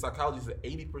 Even psychology says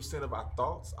 80% of our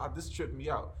thoughts. This tripped me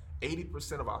out.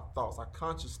 80% of our thoughts, our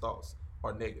conscious thoughts,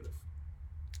 are negative.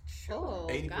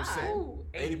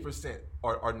 80%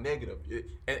 are negative.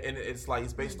 And it's like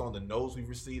it's based on the no's we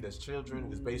received as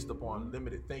children. It's based upon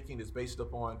limited thinking. It's based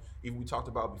upon, even we talked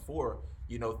about before,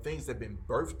 you know, things that have been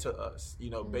birthed to us, you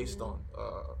know, based on,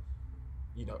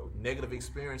 you know, negative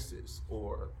experiences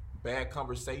or bad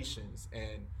conversations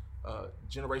and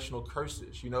generational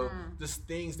curses, you know, just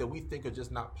things that we think are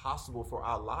just not possible for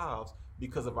our lives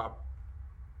because of our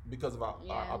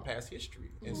past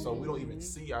history. And so we don't even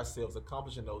see ourselves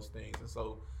accomplishing those things. And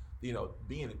so, you know,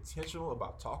 being intentional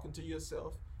about talking to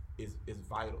yourself is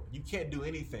vital. You can't do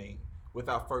anything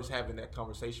without first having that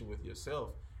conversation with yourself.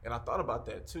 And I thought about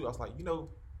that too. I was like, you know,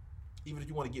 even if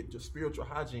you want to get your spiritual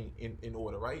hygiene in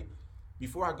order, right?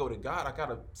 Before I go to God, I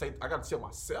gotta tell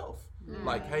myself,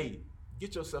 like, hey,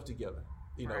 get yourself together.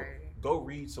 You know, Go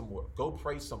read some more. Go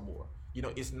pray some more. You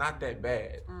know, it's not that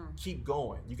bad. Keep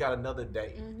going. You got another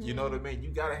day. You know what I mean?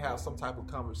 You got to have some type of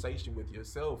conversation with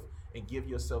yourself and give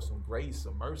yourself some grace,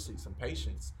 some mercy, some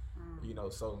patience. You know,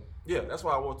 so yeah, that's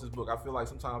why I wrote this book. I feel like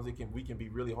sometimes we can be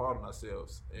really hard on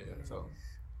ourselves. So.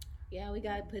 Yeah, we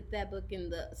gotta put that book in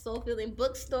the Soul Filling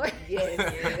bookstore. Yes,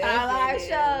 Our live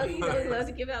show. You know, we love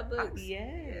to give out books.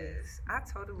 Yes, I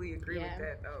totally agree with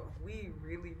that. Though we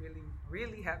really, really,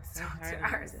 really have to talk to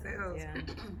ourselves.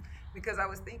 Because I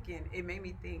was thinking, it made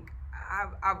me think.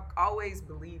 I've always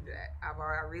believed that.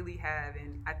 I really have,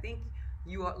 and I think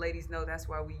you ladies know that's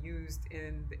why we used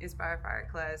in the Inspired Fire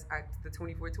class the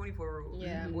 24-24 rule.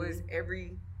 Yeah, was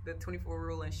the 24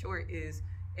 rule in short is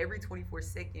every 24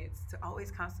 seconds to always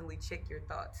constantly check your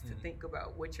thoughts, to think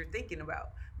about what you're thinking about,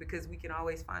 because we can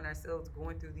always find ourselves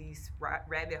going through these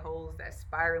rabbit holes that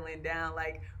spiraling down,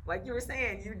 like you were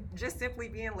saying, you just simply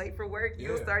being late for work,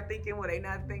 you'll start thinking, well, they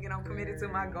not thinking I'm committed to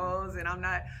my goals and I'm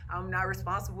not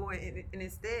responsible, and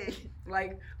instead,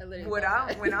 like when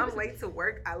I'm late to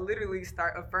work, I literally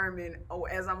start affirming,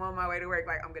 as I'm on my way to work,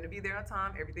 like I'm gonna be there on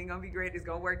time, everything gonna be great, it's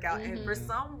gonna work out. And for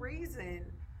some reason,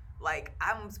 like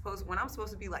when I'm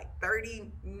supposed to be like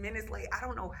 30 minutes late, I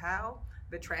don't know how,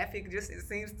 the traffic it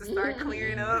seems to start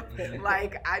clearing up.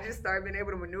 Like I just start being able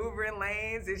to maneuver in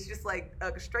lanes. It's just like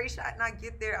a straight shot and I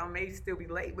get there, I may still be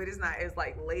late, but it's not as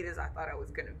like late as I thought I was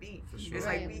gonna be. Sure. It's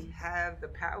like we have the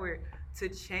power to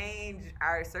change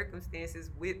our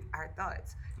circumstances with our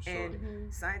thoughts. Sure.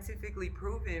 And scientifically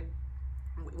proven,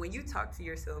 when you talk to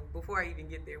yourself, before I even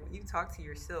get there, when you talk to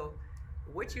yourself,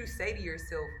 what you say to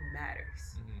yourself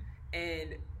matters.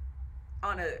 And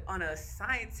on a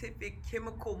scientific,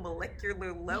 chemical,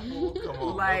 molecular level,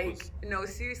 no,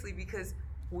 seriously, because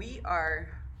we are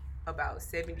about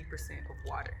 70% of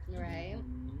water. Right.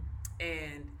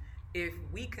 And if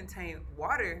we contain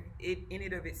water, it in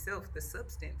and of itself, the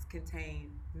substance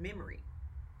contain memory.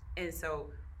 And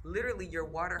so literally your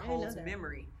water holds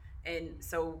memory. And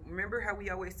so remember how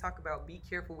we always talk about be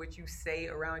careful what you say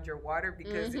around your water,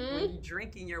 because when you're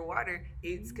drinking your water,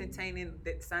 it's containing,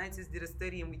 that scientists did a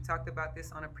study, and we talked about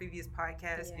this on a previous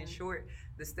podcast. In short,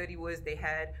 the study was they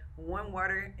had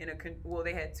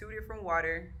they had two different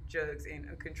water jugs in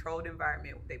a controlled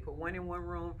environment. They put one in one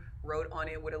room, wrote on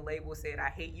it with a label, said, I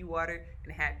hate you, water,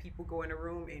 and had people go in the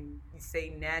room and say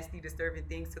nasty, disturbing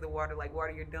things to the water, like,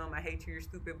 water, you're dumb, I hate you, you're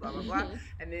stupid, blah, blah, blah.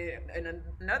 And then in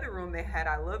another room, they had,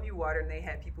 I love you, water, and they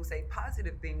had people say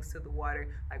positive things to the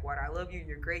water, like, water, I love you,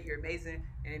 you're great, you're amazing,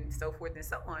 and so forth and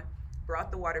so on.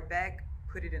 Brought the water back,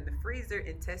 put it in the freezer,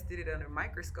 and tested it under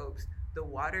microscopes. The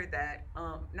water that,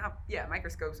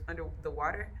 microscopes under the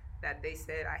water that they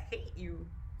said, I hate you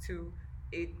to,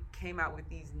 it came out with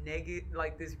these negative,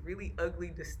 like this really ugly,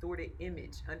 distorted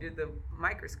image under the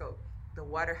microscope. The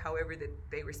water, however, that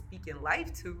they were speaking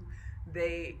life to,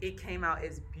 it came out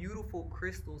as beautiful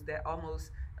crystals that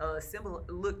almost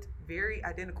looked very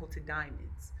identical to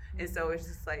diamonds. And so it's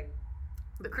just like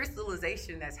the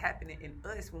crystallization that's happening in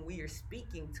us when we are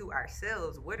speaking to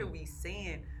ourselves. What are we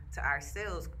saying to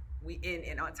ourselves?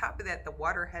 And on top of that, the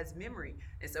water has memory,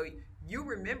 and so you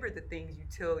remember the things you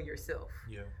tell yourself.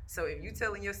 So if you're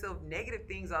telling yourself negative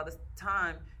things all the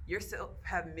time, yourself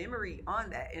have memory on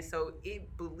that, and so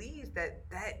it believes that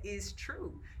is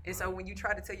true. And so when you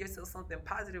try to tell yourself something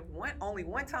positive only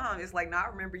one time, it's like, I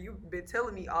remember you've been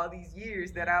telling me all these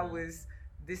years that I was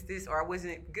this, or I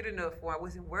wasn't good enough, or I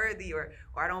wasn't worthy, or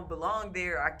I don't belong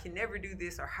there, or I can never do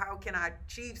this, or how can I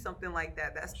achieve something like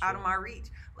that? That's out of my reach.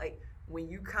 Like, when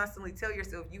you constantly tell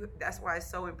yourself, that's why it's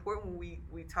so important when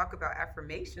we talk about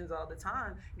affirmations all the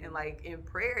time, and like in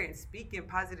prayer and speaking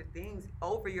positive things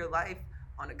over your life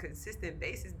on a consistent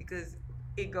basis, because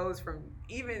it goes from,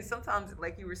 even sometimes,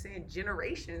 like you were saying,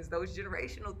 generations, those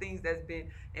generational things that's been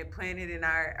implanted in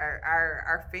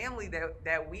our family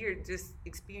that we are just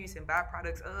experiencing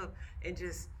byproducts of. And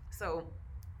just, so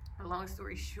long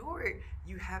story short,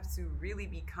 you have to really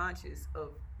be conscious of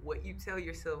what you tell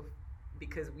yourself,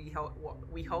 because we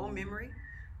hold memory,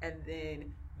 and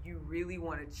then you really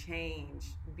want to change.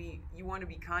 You want to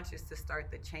be conscious to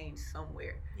start the change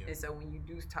somewhere. And so when you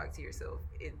do talk to yourself,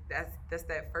 that's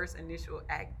that first initial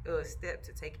step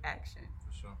to take action.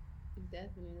 For sure.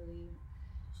 Definitely.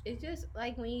 It's just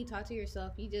like when you talk to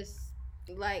yourself, you just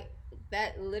like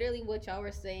that. Literally, what y'all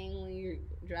were saying when you're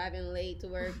driving late to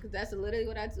work. Because that's literally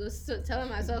what I was telling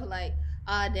myself. Like,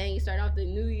 dang, you start off the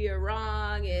new year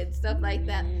wrong and stuff like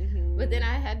that. But then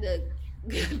I had to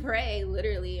pray,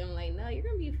 literally. I'm like, no, you're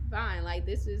gonna be fine. Like,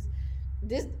 this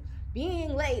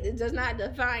being late, it does not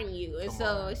define you. And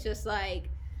so it's just like,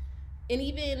 and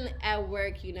even at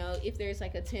work, you know, if there's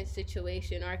like a tense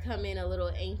situation or I come in a little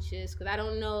anxious because I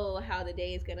don't know how the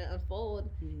day is going to unfold,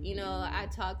 you know, I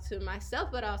talk to myself,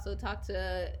 but also talk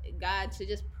to God to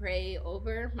just pray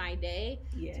over my day.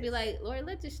 Yes. To be like, Lord,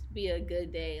 let this be a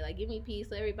good day. Like, give me peace.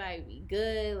 Let everybody be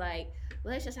good. Like,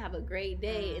 let's just have a great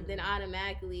day. And then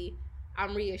automatically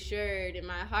I'm reassured in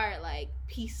my heart, like,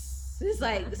 peace is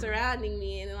like surrounding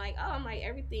me, and like, oh, I'm like,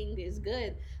 everything is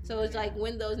good. So it's like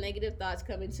when those negative thoughts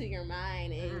come into your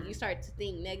mind and you start to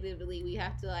think negatively, we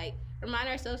have to like remind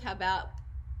ourselves about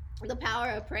the power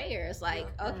of prayer. It's like,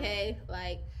 okay,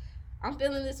 like, I'm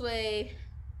feeling this way,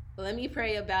 let me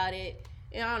pray about it.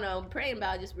 And I don't know, praying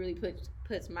about it just really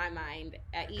puts my mind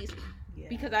at ease.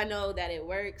 Because I know that it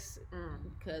works,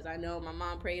 because I know my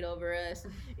mom prayed over us,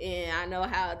 and I know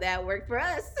how that worked for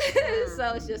us.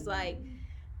 So it's just like,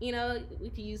 you know,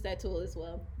 we can use that tool as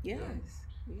well. Yes.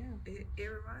 Yeah. It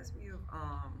reminds me of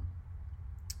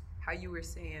how you were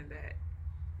saying that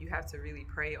you have to really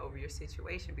pray over your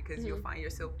situation because you'll find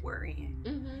yourself worrying.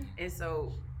 And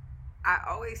so I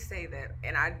always say that,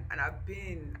 and I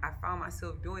found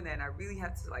myself doing that, and I really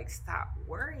have to like stop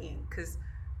worrying, because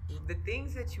the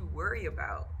things that you worry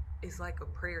about is like a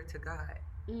prayer to God.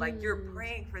 Like, you're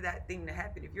praying for that thing to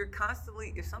happen.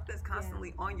 If something's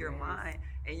constantly on your mind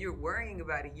and you're worrying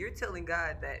about it, you're telling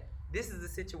God that this is the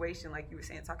situation, like you were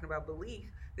saying, talking about belief.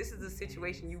 This is the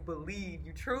situation you believe,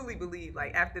 you truly believe.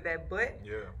 Like, after that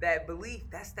that belief,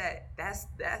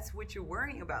 that's what you're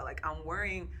worrying about. Like, I'm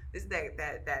worrying, this is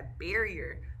that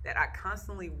barrier that I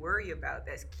constantly worry about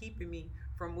that's keeping me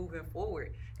from moving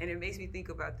forward. And it makes me think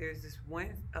about, there's this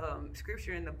one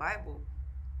scripture in the Bible,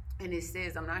 and it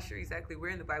says, I'm not sure exactly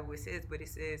where in the Bible it says, but it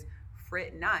says,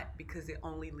 fret not, because it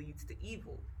only leads to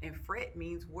evil. And fret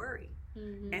means worry.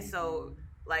 And so,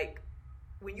 like,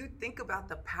 when you think about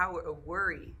the power of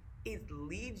worry, it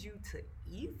leads you to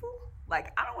evil.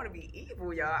 Like, I don't want to be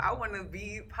evil, y'all. I want to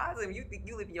be positive. You think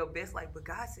you live your best life, but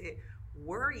God said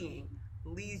worrying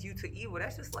leads you to evil.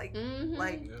 That's just like,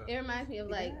 it reminds me of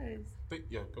like,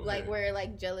 like where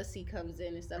like jealousy comes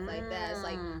in and stuff like that. It's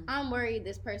like, I'm worried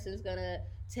this person's gonna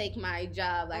take my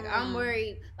job. Like, I'm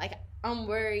worried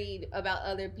about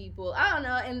other people. I don't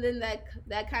know. And then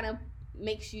that kind of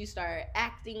makes you start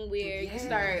acting weird. You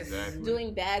start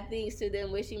doing bad things to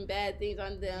them, wishing bad things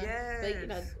on them. But you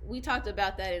know, we talked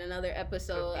about that in another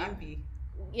episode. I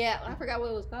forgot what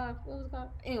it was called.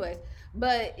 Anyways,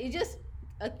 but it just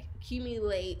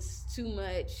accumulates too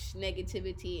much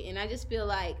negativity, and I just feel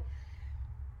like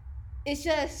it's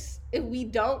just, if we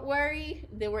don't worry,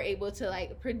 then we're able to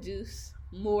like produce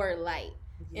more light.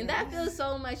 And that feels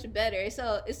so much better.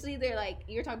 So it's either like,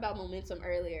 you were talking about momentum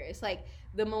earlier. It's like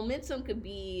the momentum could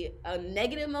be a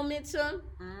negative momentum,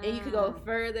 and you could go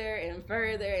further and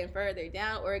further and further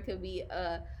down, or it could be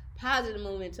a positive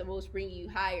momentum, which bring you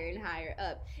higher and higher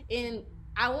up. And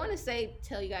I want to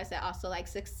tell you guys that also, like,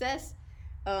 success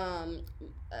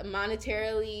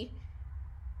monetarily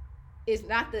is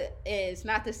not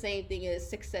the same thing as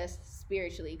success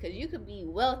spiritually, because you could be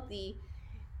wealthy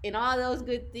and all those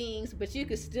good things, but you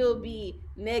could still be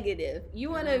negative. You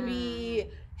want to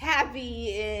be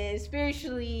happy and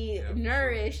spiritually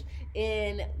nourished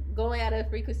and going at a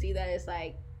frequency that is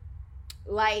like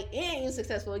light and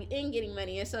successful and getting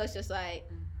money. And so it's just like,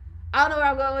 I don't know where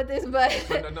I'm going with this, but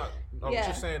no, what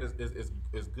you're saying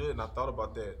is good. And I thought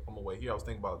about that on my way here. I was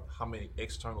thinking about how many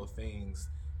external things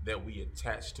that we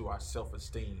attach to our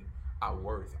self-esteem, our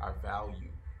worth, our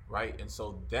value, right? And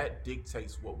so that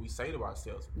dictates what we say to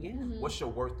ourselves. What's your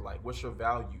worth like? What's your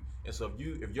value? And so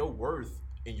if your worth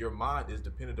in your mind is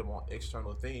dependent upon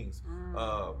external things,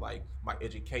 like my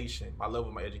education, my level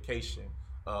of my education,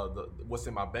 what's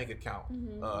in my bank account,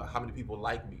 how many people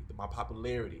like me, my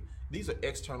popularity, these are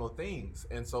external things.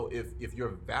 And so if your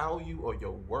value or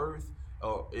your worth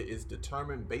is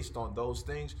determined based on those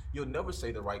things, you'll never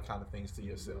say the right kind of things to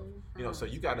yourself. You know, so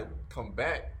you got to come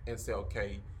back and say,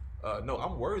 okay, no,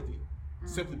 I'm worthy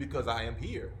simply because I am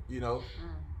here, you know,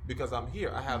 because I'm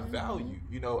here. I have value,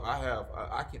 you know,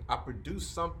 I produce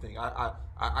something.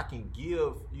 I can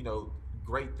give, you know,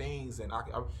 great things. And I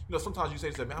you know, sometimes you say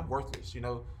to yourself, man, I'm worthless, you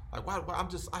know, like why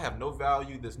I have no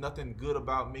value. There's nothing good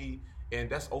about me. And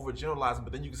that's overgeneralizing.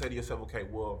 But then you can say to yourself, okay,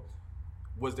 well,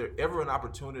 was there ever an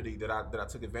opportunity that I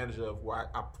took advantage of where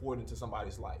I poured into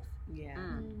somebody's life?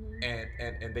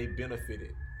 And they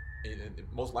benefited? And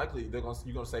most likely you're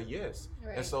gonna say yes.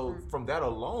 And so from that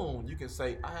alone, you can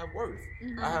say, I have worth,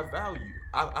 I have value,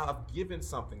 I've given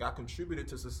something, I contributed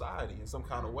to society in some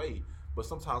kind of way. But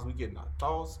sometimes we get in our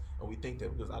thoughts and we think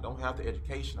that because I don't have the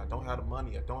education, I don't have the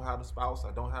money, I don't have the spouse,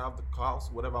 I don't have the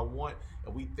cost, whatever I want,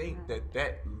 and we think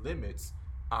that limits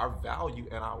our value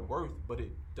and our worth, but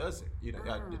it doesn't.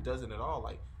 It doesn't at all.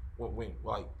 Like when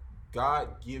like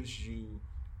God gives you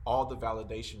all the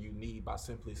validation you need by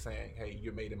simply saying, "Hey,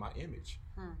 you're made in my image.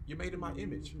 You're made in my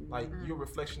image. Like you're a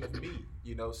reflection of me."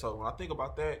 So when I think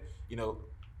about that,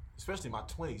 especially my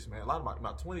 20s, man, a lot of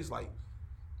my 20s, like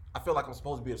I feel like I'm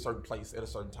supposed to be at a certain place at a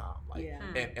certain time. Like,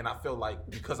 and I feel like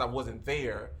because I wasn't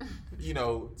there,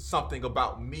 something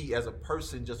about me as a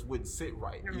person just wouldn't sit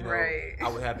right. Right. I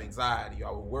would have anxiety,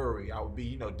 I would worry, I would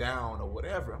be, down or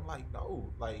whatever. I'm like,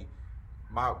 no, like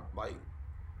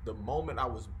the moment I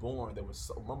was born, the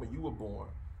moment you were born,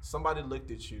 somebody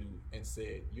looked at you and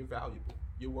said, "You're valuable,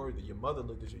 you're worthy." Your mother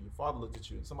looked at you, your father looked at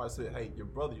you, and somebody said, "Hey, your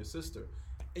brother, your sister,"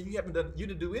 and you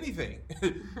didn't do anything.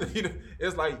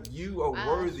 It's like you are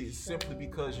worthy simply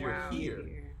because you're here.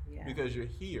 Yeah. Because you're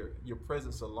here, your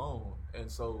presence alone.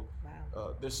 And so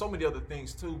there's so many other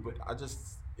things too, but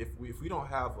if we don't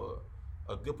have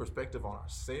a good perspective on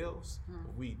ourselves,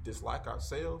 if we dislike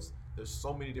ourselves, there's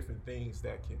so many different things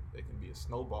that can be a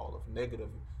snowball of negative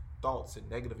thoughts and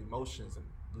negative emotions and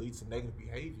leads to negative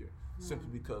behavior simply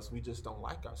because we just don't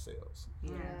like ourselves.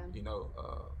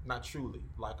 Not truly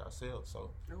like ourselves.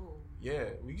 So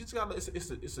we just gotta,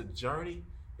 it's a journey.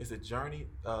 It's a journey.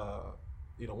 One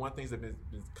of the things that been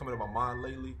coming to my mind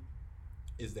lately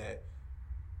is that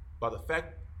by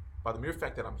the mere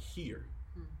fact that I'm here,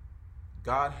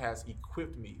 God has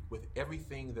equipped me with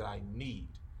everything that I need.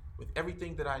 One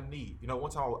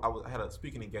time I had a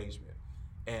speaking engagement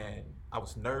and I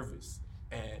was nervous,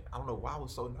 and I don't know why I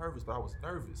was so nervous, but I was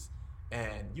nervous.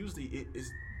 And usually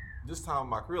it's this time in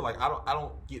my career, like I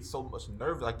don't get so much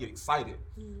nervous. I get excited,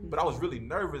 but I was really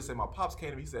nervous. And my pops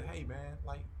came to me. He said, "Hey man,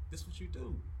 like this is what you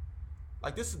do.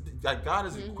 Like this is like God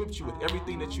has equipped you with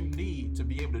everything that you need to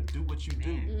be able to do what you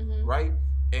do, right?"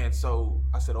 And so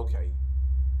I said, "Okay."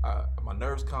 My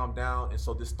nerves calmed down, and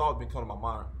so this thought been coming to my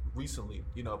mind recently.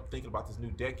 Thinking about this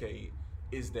new decade,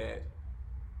 is that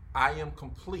I am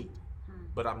complete,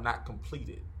 but I'm not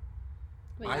completed.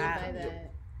 What do you mean by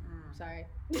that? Sorry.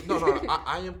 No.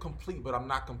 I am complete, but I'm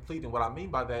not complete. And what I mean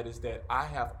by that is that I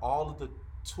have all of the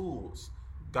tools.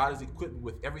 God has equipped me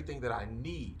with everything that I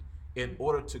need in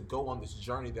order to go on this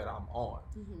journey that I'm on.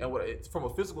 And from a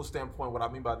physical standpoint, what I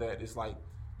mean by that is like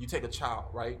you take a child,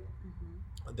 right?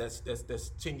 That's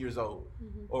 10 years old.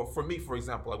 Or for me, for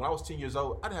example, like when I was 10 years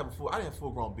old, I didn't have a full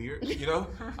grown beard, I didn't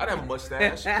have a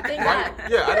mustache. Right?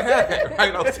 Yeah, I didn't have that,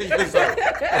 right? When I was 10 years old.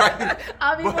 Right?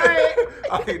 I'll be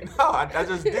worried. I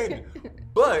just didn't.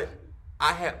 But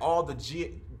I had all the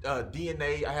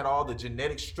DNA, I had all the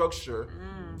genetic structure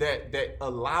that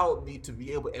allowed me to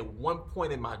be able, at one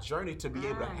point in my journey, to be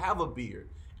able to have a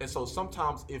beard. And so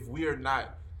sometimes if we're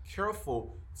not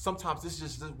careful, sometimes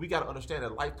we got to understand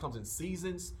that life comes in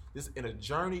seasons. This in a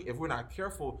journey. If we're not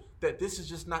careful, that this is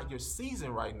just not your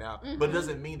season right now. But it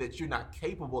doesn't mean that you're not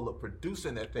capable of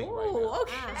producing that thing right now.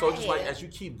 Okay. So just like as you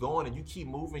keep going and you keep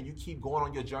moving, you keep going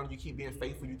on your journey, you keep being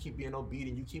faithful, you keep being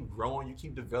obedient, you keep growing, you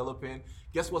keep developing.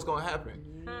 Guess what's going to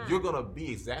happen? You're going to be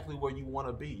exactly where you want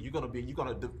to be. You're going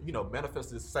to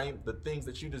manifest the things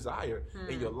that you desire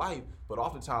in your life. But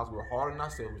oftentimes we're hard on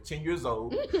ourselves. We're 10 years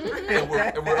old and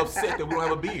we're upset that we don't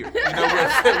have a beard. We're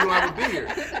upset we don't have a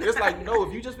beard. It's like, no,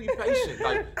 if you just be patient,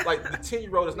 like the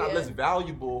 10-year-old is not less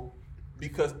valuable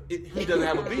because he doesn't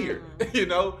have a beard,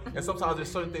 And sometimes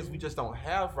there's certain things we just don't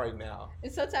have right now.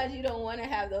 And sometimes you don't want to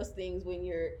have those things when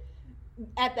you're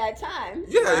at that time.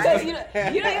 Yeah, because you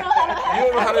don't know how to handle it.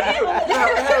 You don't know how to do it. You don't know how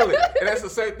to handle it. And that's the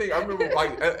same thing. I remember,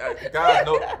 like,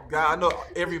 God, I know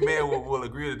every man will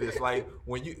agree to this. Like,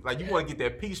 when you want to get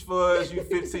that peach fuzz, you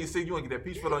 15, 16, you want to get that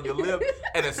peach fuzz on your lip,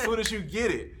 and as soon as you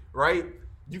get it, right,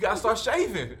 you gotta start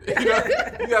shaving. And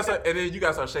then you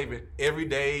gotta start shaving every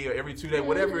day or every 2 days,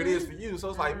 whatever it is for you. So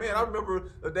it's like, man, I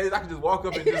remember the days I could just walk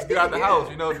up and just get out the house.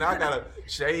 Now I gotta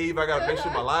shave, I gotta make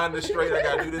sure my line is straight, I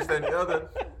gotta do this, that, and the other.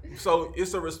 So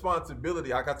it's a responsibility.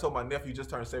 Like I told my nephew, just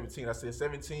turned 17. I said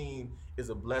 17 is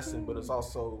a blessing, but it's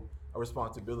also a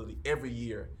responsibility. Every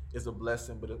year is a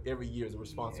blessing, but every year is a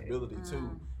responsibility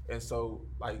too. And so,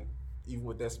 like, even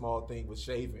with that small thing with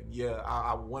shaving,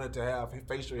 I wanted to have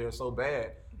facial hair so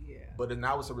bad. Yeah. But then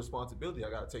now it's a responsibility. I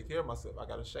got to take care of myself. I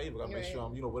got to shave. I got to make sure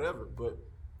I'm, whatever. But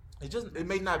it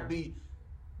may not be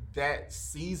that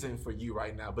season for you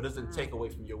right now, but it doesn't take away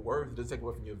from your worth. It doesn't take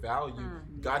away from your value.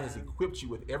 God has equipped you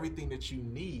with everything that you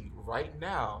need right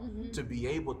now to be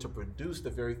able to produce the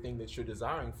very thing that you're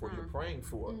desiring for, you're praying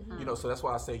for. So that's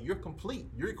why I say you're complete.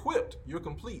 You're equipped. You're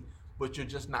complete, but you're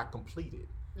just not completed.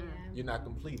 Yeah. You're not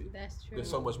completed. That's true. There's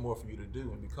so much more for you to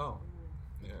do and become.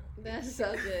 Yeah. That's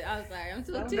so good. I was like, I'm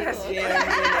so tickled.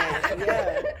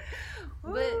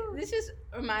 But this just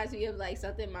reminds me of like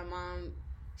something my mom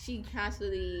she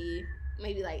constantly,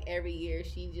 maybe like every year,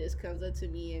 she just comes up to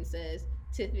me and says,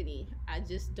 Tiffany, I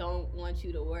just don't want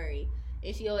you to worry.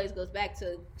 And she always goes back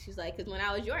to, she's like, because when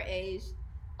I was your age,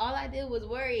 all I did was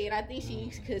worry. And I think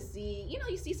she could see,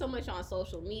 you see so much on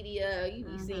social media. You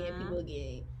be seeing people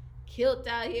getting killed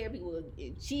out here, people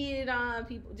getting cheated on,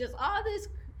 people, just all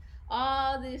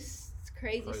this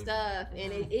crazy stuff.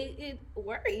 And it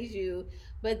worries you.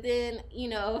 But then,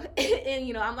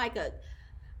 and I'm like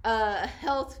a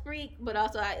health freak, but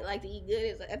also I like to eat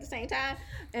good at the same time.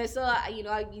 And so, I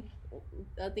be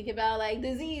thinking about like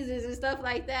diseases and stuff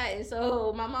like that. And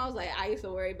so my mom was like, I used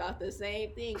to worry about the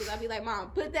same thing, because I'd be like, Mom,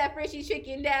 put that Frenchie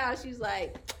chicken down. She's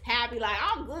like happy, like,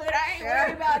 I'm good, I ain't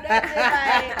worried about nothing.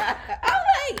 Like, I'm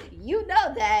like,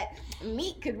 that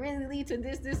meat could really lead to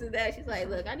this and that. She's like,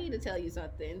 look, I need to tell you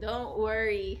something. Don't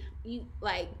worry.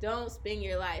 Don't spend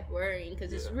your life worrying,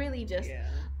 because it's really just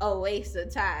a waste of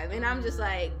time. And I'm just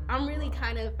like, I'm really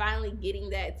kind of finally getting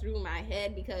that through my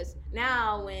head, because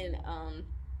now when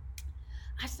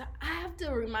I have to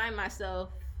remind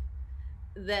myself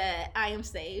that I am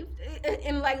saved,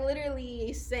 and like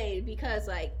literally saved, because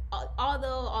like although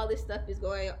all this stuff is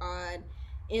going on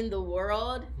in the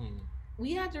world,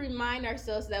 we have to remind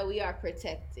ourselves that we are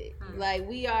protected, like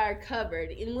we are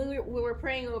covered. And when we're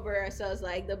praying over ourselves,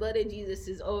 like the blood of Jesus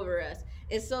is over us.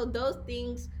 And so those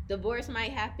things, divorce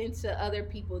might happen to other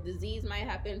people, disease might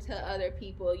happen to other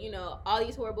people, all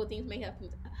these horrible things may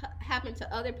happen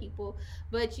to other people,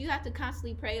 but you have to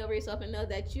constantly pray over yourself and know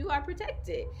that you are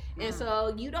protected. And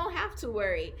so you don't have to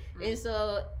worry. And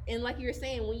like you were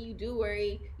saying, when you do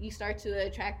worry, you start to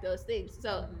attract those things.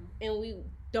 So, and we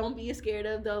don't be scared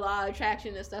of the law of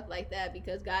attraction and stuff like that,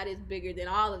 because God is bigger than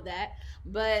all of that.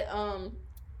 But I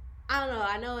don't know.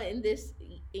 I know in this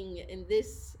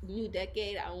new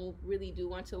decade, I really do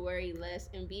want to worry less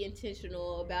and be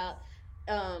intentional about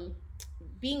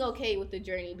being okay with the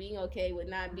journey, being okay with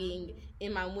not being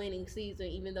in my winning season,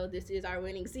 even though this is our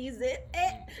winning season.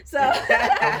 But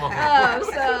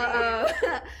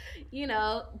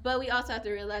we also have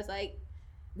to realize, like,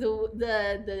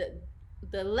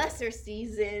 the lesser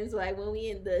seasons, like when we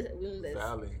in the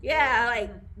valley, like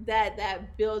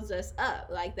that builds us up,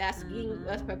 like that's getting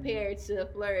us prepared to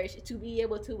flourish, to be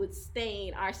able to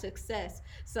withstand our success.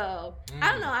 So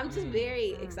I don't know, I'm just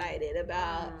very excited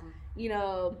about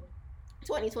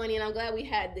 2020, and I'm glad we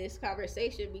had this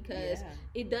conversation, because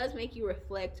it does make you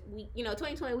reflect.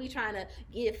 2020, we trying to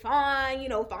get fine,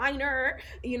 finer,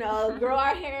 grow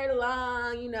our hair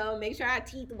long, make sure our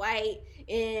teeth white,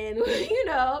 and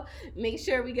make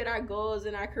sure we get our goals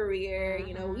in our career.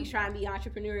 We try and be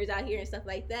entrepreneurs out here and stuff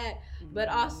like that, but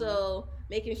also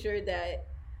making sure that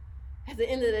at the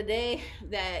end of the day,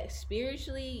 that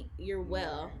spiritually you're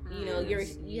well,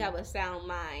 you have a sound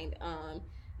mind,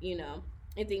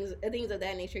 and things of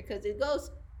that nature, because it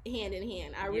goes hand in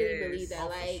hand. I really believe that,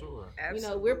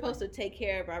 we're supposed to take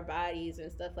care of our bodies and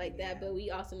stuff like that, but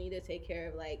we also need to take care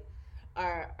of like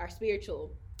our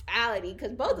spirituality,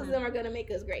 because both of them are going to make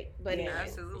us great. But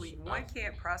absolutely, one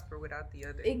can't prosper without the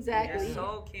other. Exactly. Your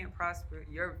soul can't prosper.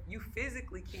 You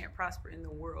physically can't prosper in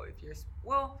the world if you're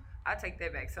I take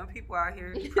that back. Some people out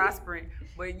here prospering,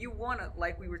 but you want to,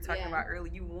 like we were talking about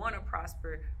earlier, you want to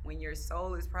prosper when your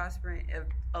soul is prospering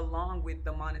along with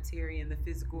the monetary and the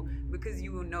physical, because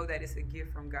you will know that it's a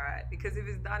gift from God. Because if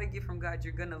it's not a gift from God,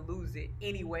 you're gonna lose it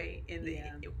anyway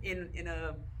in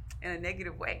a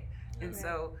negative way. And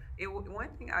so one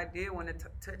thing I did want to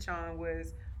touch on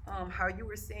was how you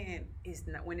were saying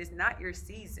when it's not your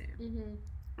season,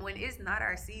 when it's not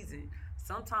our season.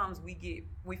 Sometimes we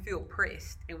feel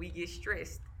pressed and we get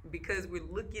stressed because we're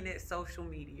looking at social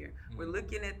media. We're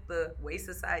looking at the way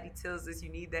society tells us you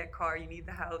need that car, you need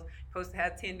the house, you're supposed to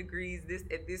have 10 degrees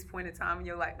at this point in time in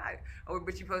your life, but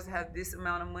you're supposed to have this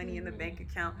amount of money in the bank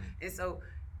account. And so,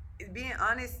 being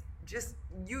honest, just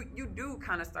you do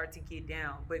kind of start to get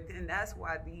down. But then that's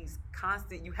why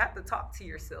you have to talk to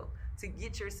yourself to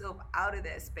get yourself out of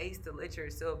that space, to let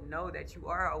yourself know that you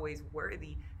are always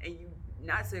worthy, and you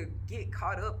not to get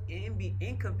caught up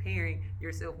in comparing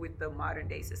yourself with the modern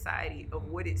day society of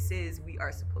what it says we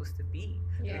are supposed to be.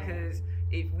 Because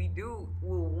if we do,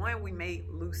 we may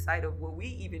lose sight of what we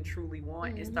even truly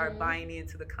want and start buying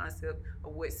into the concept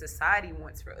of what society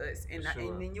wants for us, and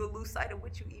then you'll lose sight of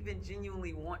what you even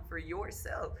genuinely want for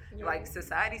yourself. Like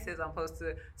society says I'm supposed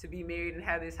to be married and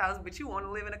have this house, but you want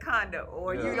to live in a condo,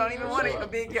 or you don't even want a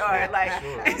big yard.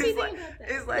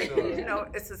 It's like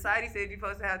society says you're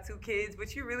supposed to have 2 kids,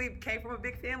 but you really came from a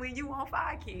big family and you want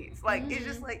 5 kids. Like, it's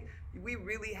just like, we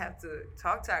really have to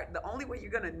talk to the only way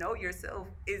you're gonna know yourself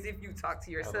is if you talk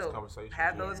to yourself.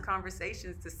 Have those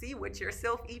conversations to see what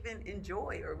yourself even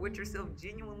enjoy or what yourself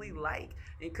genuinely like.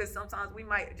 Because sometimes we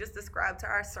might just ascribe to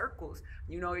our circles.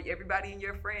 You know, everybody in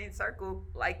your friend circle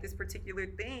like this particular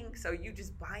thing, so you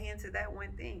just buy into that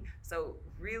one thing. So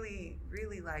really,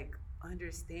 really like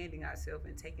understanding ourselves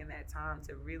and taking that time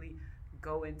to really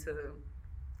go into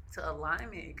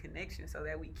alignment and connection so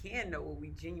that we can know what we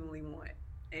genuinely want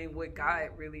and what God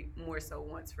really more so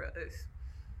wants for us.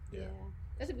 Yeah.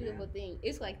 That's a beautiful thing.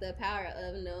 It's like the power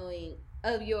of knowing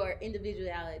of your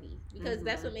individuality, because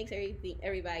that's what makes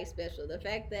everybody special. The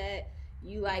fact that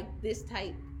you like this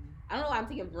type, I don't know why I'm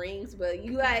thinking rings, but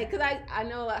you like, because I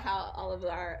know how all of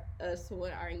our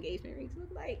engagement rings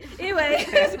look like. Anyway,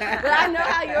 but I know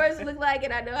how yours look like,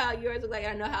 and I know how yours look like,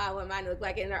 and I know how I want mine to look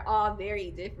like, and they're all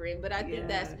very different. But I think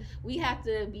we have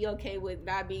to be okay with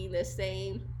not being the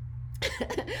same.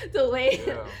 The way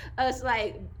us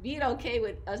like being okay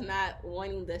with us not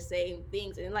wanting the same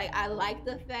things, and like I like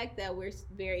the fact that we're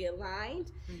very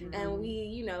aligned, and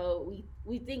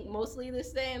we think mostly the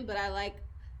same, but I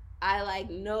like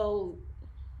know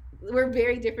we're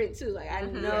very different too. Like I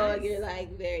know you're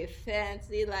like very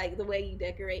fancy, like the way you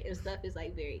decorate and stuff is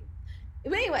like very.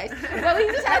 But anyways, but we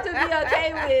just have to be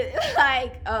okay with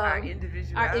like our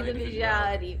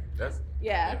individuality. That's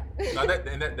No,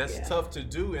 that's tough to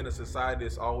do in a society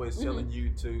that's always telling you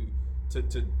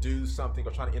to do something or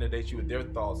trying to inundate you with their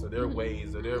thoughts or their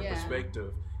ways or their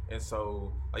perspective. And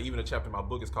so, like even a chapter in my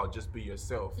book is called "Just Be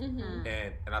Yourself,"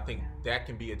 and I think that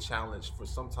can be a challenge for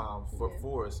sometimes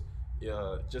for us.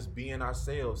 Just being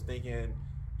ourselves, thinking.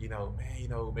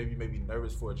 Maybe you may be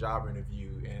nervous for a job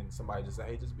interview and somebody just say,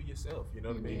 hey, just be yourself. You know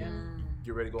what I mean?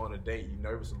 Get ready to go on a date. You're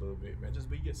nervous a little bit, man. Just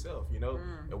be yourself,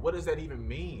 And what does that even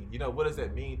mean? What does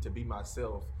that mean to be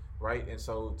myself, right? And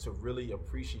so to really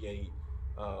appreciate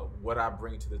what I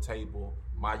bring to the table,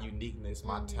 my uniqueness,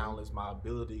 my talents, my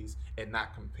abilities, and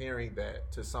not comparing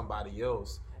that to somebody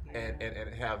else and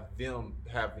have them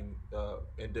having,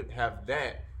 and have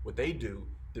that, what they do,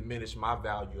 diminish my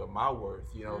value or my worth.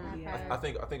 I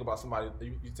think about somebody.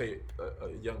 You take a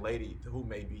young lady who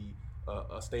may be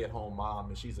a stay-at-home mom,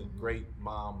 and she's a great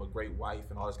mom, a great wife,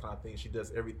 and all this kind of thing. She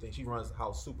does everything. She runs the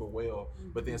house super well.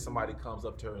 But then somebody comes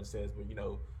up to her and says,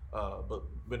 but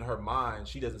in her mind,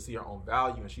 she doesn't see her own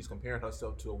value, and she's comparing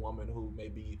herself to a woman who may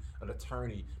be an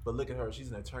attorney. But look at her; she's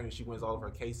an attorney. She wins all of her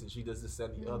cases. She does this,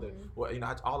 that, and the other. Well,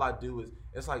 all I do is,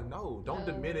 it's like, no, don't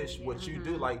diminish what you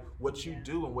do. Like what you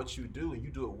do and what you do, and you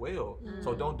do it well.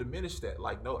 So don't diminish that.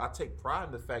 Like, no, I take pride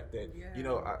in the fact that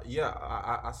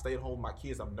I stay at home with my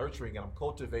kids. I'm nurturing and I'm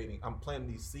cultivating. I'm planting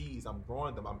these seeds. I'm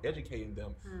growing them. I'm educating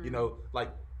them.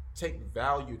 Take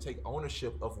value, take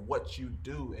ownership of what you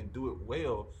do and do it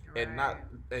well, and not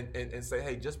and say,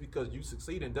 hey, just because you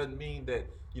succeeding doesn't mean that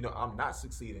I'm not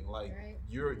succeeding. Like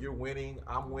you're winning,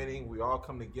 I'm winning. We all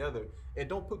come together, and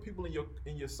don't put people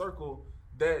in your circle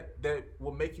that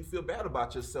will make you feel bad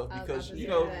about yourself, because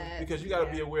because you got to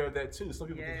be aware of that too. Some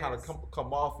people can kind of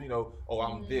come off,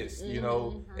 I'm this,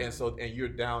 and you're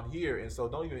down here, and so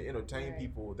don't even entertain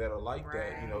people that are like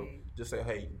that. Just say,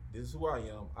 hey, this is who I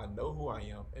am. I know who I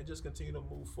am, and just continue to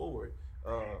move forward.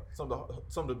 Some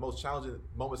of the most challenging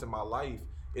moments in my life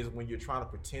is when you're trying to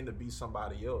pretend to be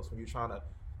somebody else. When you're trying to,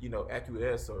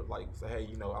 acquiesce or like say, hey,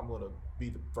 I'm going to be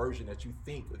the version that you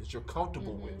think that you're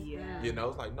comfortable with.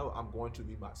 It's like, no, I'm going to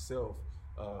be myself.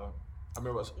 I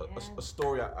remember a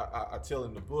story I tell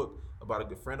in the book about a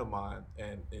good friend of mine,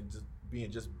 and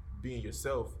just being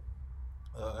yourself.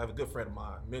 I have a good friend of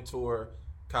mine, mentor,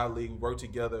 colleague, we work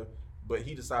together, but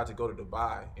he decided to go to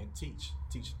Dubai and teach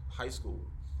high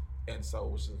school. And so,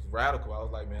 which is radical. I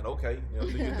was like, man, okay, do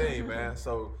your thing, man.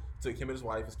 So took him and his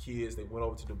wife, his kids, they went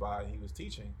over to Dubai, and he was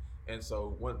teaching. And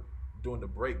so during the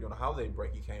holiday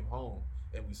break, he came home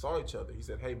and we saw each other. He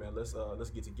said, hey man, let's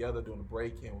get together during the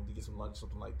break and we'll get some lunch,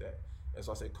 something like that. And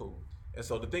so I said, cool. And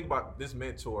so the thing about this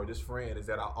mentor, this friend, is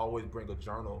that I always bring a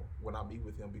journal when I meet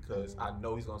with him, because I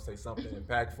know he's gonna say something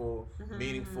impactful,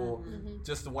 meaningful.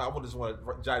 Just I just want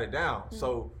to jot it down.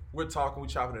 So we're talking, we're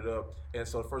chopping it up. And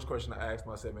so the first question I asked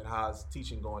him, I said, man, how's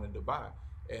teaching going in Dubai?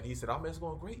 And he said, oh man, it's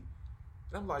going great.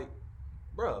 And I'm like,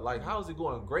 bro, like how is it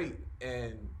going great?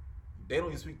 And they don't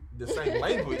even speak the same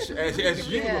language as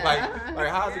you. Like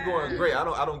how's it going great? I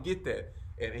don't get that.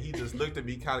 And he just looked at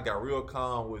me, kind of got real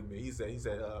calm with me. He said,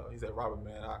 Robert,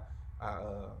 man,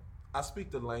 I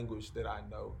speak the language that I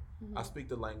know. I speak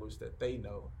the language that they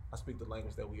know. I speak the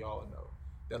language that we all know.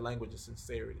 That language is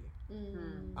sincerity.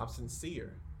 I'm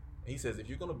sincere. And he says, if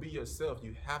you're going to be yourself,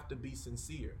 you have to be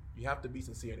sincere. You have to be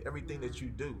sincere in everything that you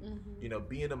do. You know,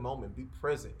 be in the moment, be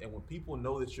present. And when people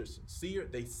know that you're sincere,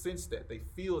 they sense that, they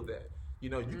feel that. You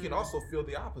know, you can also feel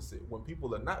the opposite when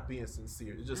people are not being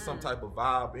sincere. It's just some type of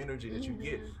vibe, energy that you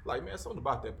get. Like, man, something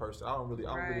about that person I don't really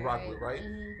rock with, right?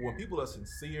 When people are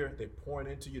sincere, they're pouring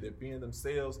into you, they're being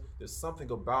themselves. There's something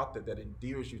about that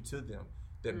endears you to them,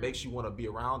 that makes you want to be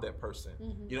around that person.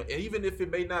 You know, and even if it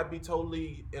may not be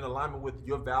totally in alignment with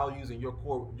your values and your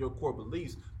core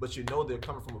beliefs, but you know they're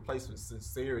coming from a place of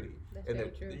sincerity. That's and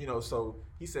very true. You know, so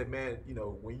he said, man, you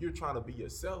know, when you're trying to be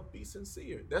yourself, be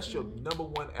sincere. That's your number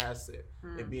one asset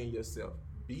in being yourself.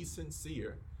 Be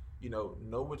sincere. You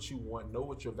know what you want, know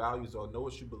what your values are, know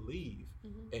what you believe,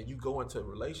 and you go into a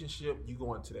relationship, you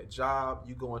go into that job,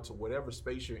 you go into whatever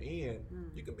space you're in,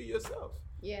 you can be yourself.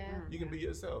 Yeah. You can be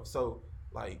yourself. So,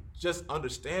 like, just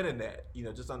understanding that, you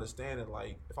know, just understanding,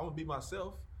 like, if I'm gonna be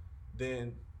myself,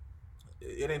 then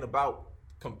it ain't about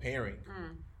comparing,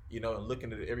 you know, and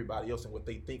looking at everybody else and what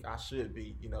they think I should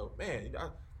be. You know, man,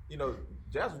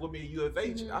 Jazz was with me at U of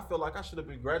H. I feel like I should have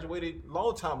been graduated a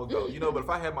long time ago, you know, but if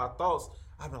I had my thoughts,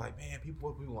 I'd be like, man,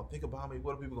 what are people gonna think about me?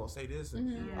 What are people gonna say this?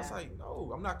 And I was like,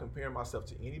 no, I'm not comparing myself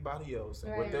to anybody else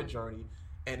and what their journey.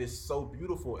 And it's so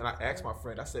beautiful. And I asked my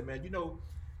friend, I said, man, you know,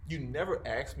 you never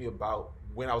asked me about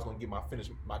when I was going to finish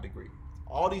my degree.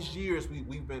 All these years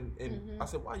we've been in. I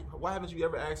said, why haven't you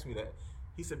ever asked me that?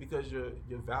 He said, because your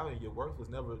value and your worth was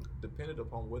never dependent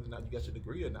upon whether or not you got your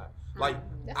degree or not. Like,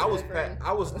 I was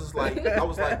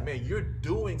like, man, you're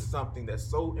doing something that's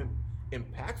so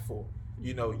impactful.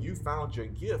 You know, you found your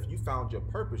gift, you found your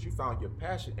purpose, you found your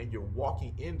passion, and you're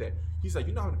walking in that. He said,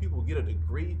 you know how many people get a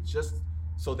degree just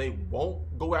so they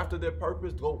won't go after their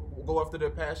purpose, go after their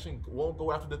passion, won't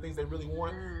go after the things they really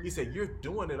want? He said, you're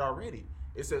doing it already.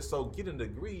 It says, so getting a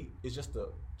degree is just a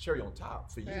cherry on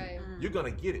top for you. You're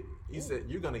going to get it. He said,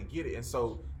 you're going to get it. And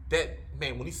so that,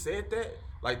 man, when he said that,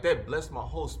 like, that blessed my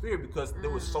whole spirit, because there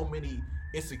was so many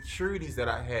insecurities that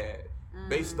I had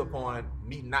based upon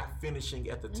me not finishing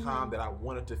at the time that I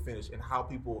wanted to finish and how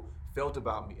people felt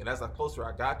about me. And as closer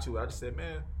I got to it, I just said,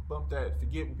 man, bump that.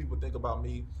 Forget what people think about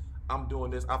me. I'm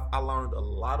doing this. I learned a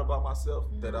lot about myself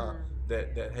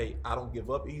that hey, I don't give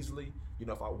up easily. You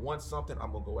know, if I want something,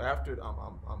 I'm gonna go after it.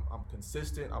 I'm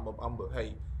consistent.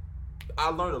 Hey, I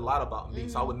learned a lot about me,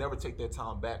 so I would never take that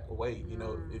time back away. You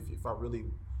know, if I really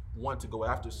want to go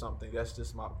after something,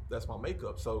 that's my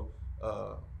makeup. So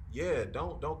yeah,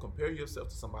 don't compare yourself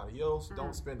to somebody else.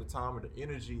 Don't spend the time or the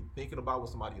energy thinking about what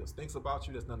somebody else thinks about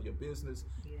you. That's none of your business.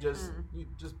 Just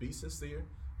be sincere.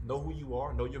 Know who you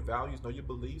are, know your values, know your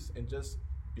beliefs, and just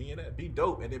be in that. Be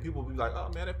dope. And then people will be like,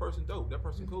 oh man, that person dope, that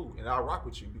person cool. And I'll rock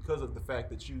with you because of the fact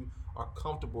that you are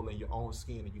comfortable in your own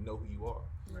skin and you know who you are.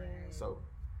 So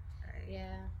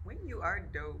when you are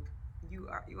dope, you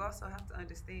also have to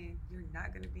understand you're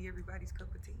not gonna be everybody's cup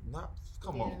of tea.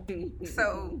 Come on.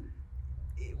 So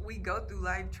we go through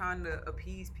life trying to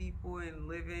appease people and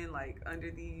living like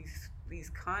under these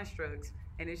constructs,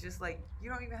 and it's just like, you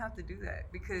don't even have to do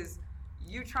that, because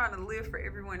you're trying to live for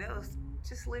everyone else.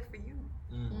 Just live for you.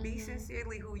 Be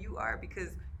sincerely who you are,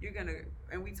 because you're gonna,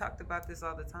 and we talked about this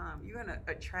all the time, you're gonna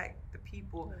attract the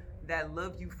people that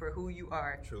love you for who you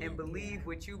are. Truly. And believe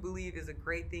what you believe is a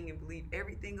great thing, and believe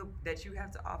everything that you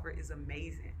have to offer is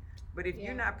amazing. But if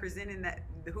you're not presenting that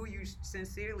who you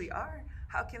sincerely are,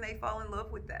 how can they fall in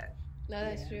love with that? No,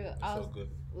 that's true. I was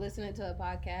listening to a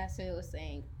podcast and it was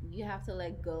saying you have to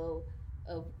let go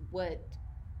of what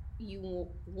you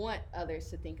want others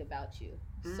to think about you.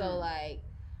 So like,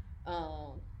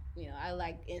 you know, I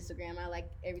like Instagram. I like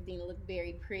everything to look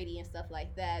very pretty and stuff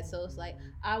like that. So it's like,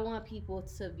 I want people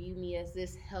to view me as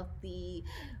this healthy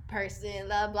person,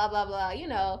 blah, blah, blah, blah, you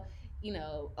know,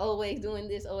 always doing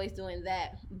this, always doing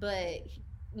that. But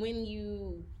when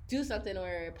you do something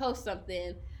or post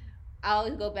something, I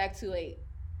always go back to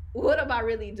what am I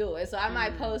really doing? So I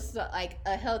might post like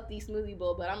a healthy smoothie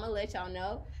bowl, but I'm gonna let y'all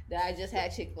know that I just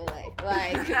had Chick-fil-A.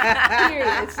 Like,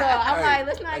 period. So I'm like,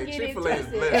 let's not get it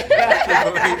twisted.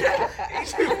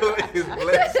 Chick-fil-A is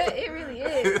blessed. It really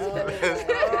is.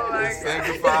 It's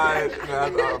sanctified.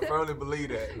 I firmly believe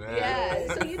that, man.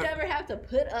 Yeah. So you never have to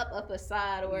put up a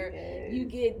facade or you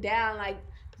get down. Like,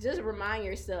 just remind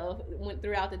yourself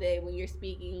throughout the day when you're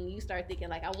speaking, you start thinking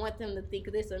like, I want them to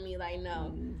think this of me. Like,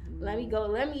 no, you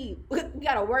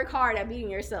gotta work hard at being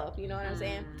yourself. You know what I'm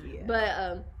saying? Yeah.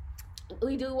 But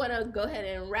we do want to go ahead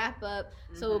and wrap up.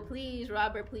 So please,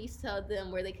 Robert, please tell them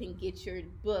where they can get your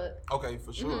book. Okay,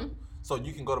 for sure. So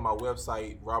you can go to my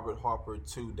website,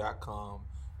 robertharper2.com.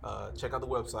 Check out the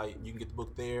website. You can get the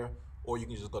book there. or you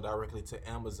can just go directly to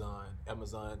Amazon.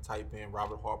 Amazon, type in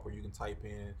Robert Harper. You can type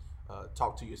in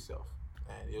 "Talk to Yourself,"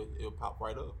 and it'll pop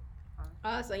right up.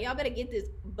 Awesome. Y'all better get this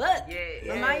book.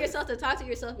 Yeah. Remind yourself to talk to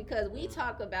yourself, because we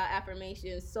talk about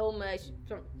affirmations so much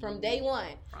from day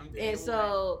one.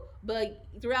 But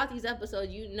throughout these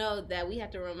episodes, you know that we have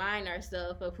to remind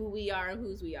ourselves of who we are and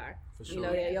whose we are. For sure. You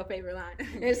know, your favorite line.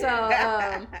 And so,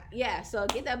 so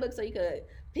get that book so you could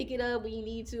pick it up when you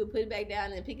need to, put it back down,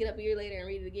 and then pick it up a year later and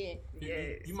read it again.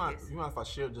 You mind if I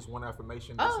share just one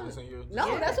affirmation? That's what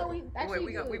we actually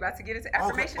we do. about to get into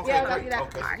affirmation. Okay, Yeah, great. we're gonna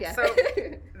Okay. All right, yeah. So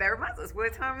that reminds us,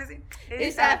 what time is it?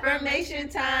 It's affirmation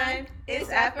time. It's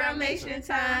affirmation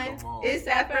time. Come on. It's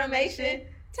affirmation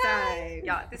time.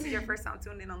 Y'all, if this is your first time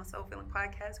tuning in on the Soul Feeling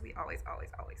Podcast, we always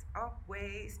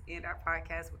end our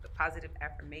podcast with a positive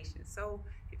affirmation. So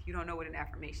if you don't know what an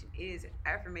affirmation is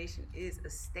a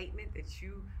statement that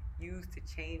you use to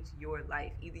change your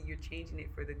life. Either you're changing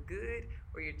it for the good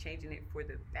or you're changing it for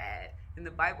the bad. In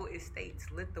the Bible, it states,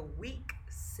 let the weak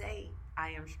say, I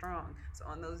am strong. So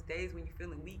on those days when you're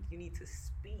feeling weak, you need to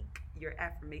speak your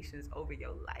affirmations over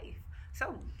your life.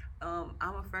 So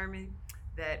I'm affirming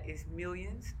that it's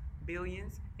millions,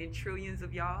 billions, and trillions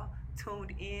of y'all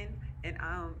tuned in, and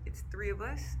it's 3 of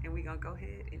us, and we're gonna go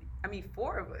ahead and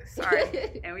 4 of us,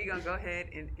 sorry, and we're gonna go ahead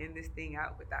and end this thing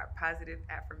out with our positive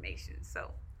affirmations.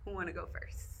 So who want to go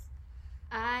first?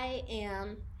 I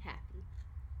am happy.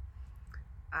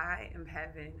 I am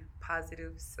having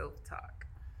positive self-talk.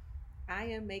 I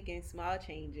am making small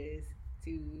changes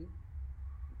to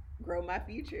grow my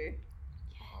future.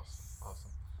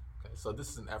 Awesome. Okay, so this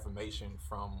is an affirmation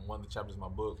from one of the chapters of my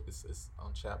book. It's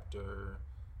on chapter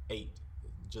 8.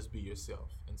 Just be yourself.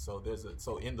 And so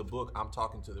so in the book, I'm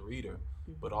talking to the reader,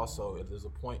 but also there's a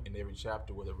point in every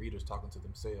chapter where the reader's talking to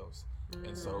themselves.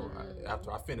 And so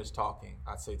after I finish talking,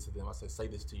 I say to them, say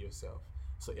this to yourself.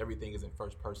 So everything is in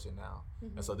first person now.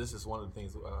 And so this is one of the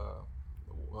things,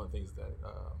 one of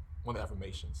the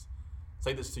affirmations.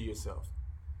 Say this to yourself.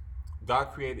 God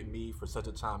created me for such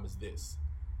a time as this.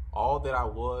 All that I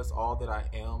was, all that I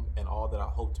am, and all that I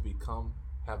hope to become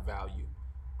have value.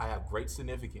 I have great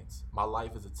significance. My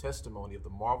life is a testimony of the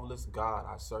marvelous God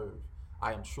I serve.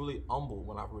 I am truly humbled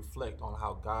when I reflect on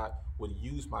how God would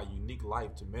use my unique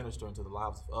life to minister into the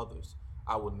lives of others.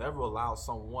 I will never allow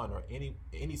someone or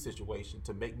any situation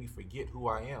to make me forget who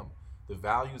I am, the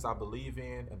values I believe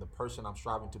in, and the person I'm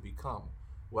striving to become.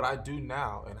 What I do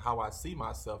now and how I see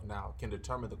myself now can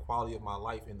determine the quality of my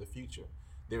life in the future.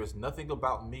 There is nothing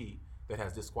about me that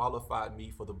has disqualified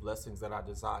me for the blessings that I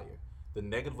desire. The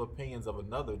negative opinions of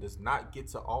another does not get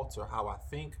to alter how I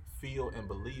think, feel, and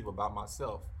believe about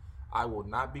myself. I will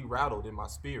not be rattled in my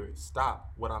spirit,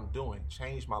 stop what I'm doing,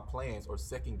 change my plans, or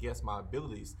second guess my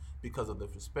abilities because of the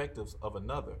perspectives of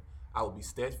another. I will be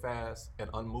steadfast and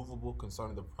unmovable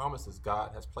concerning the promises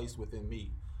God has placed within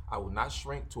me. I will not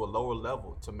shrink to a lower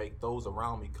level to make those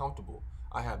around me comfortable.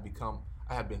 I have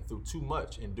been through too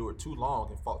much, endured too long,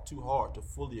 and fought too hard to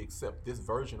fully accept this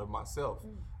version of myself.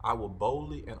 I will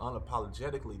boldly and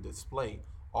unapologetically display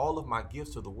all of my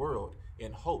gifts to the world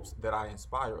in hopes that I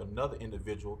inspire another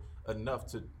individual enough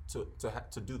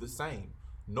to do the same.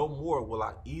 No more will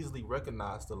I easily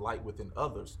recognize the light within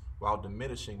others while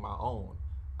diminishing my own.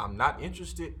 I'm not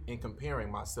interested in comparing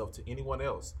myself to anyone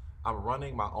else. I'm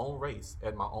running my own race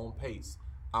at my own pace.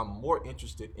 I'm more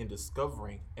interested in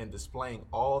discovering and displaying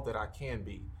all that I can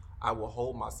be. I will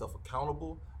hold myself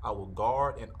accountable. I will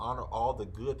guard and honor all the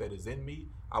good that is in me.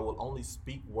 I will only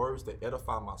speak words that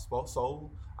edify my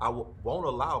soul. I won't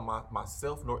allow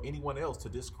myself nor anyone else to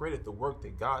discredit the work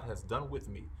that God has done with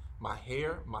me. My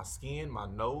hair, my skin, my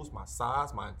nose, my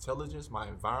size, my intelligence, my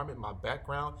environment, my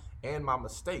background, and my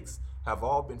mistakes have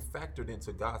all been factored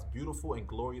into God's beautiful and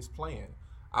glorious plan.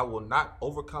 I will not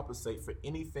overcompensate for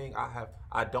anything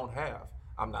I don't have.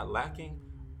 I'm not lacking.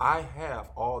 I have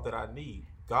all that I need.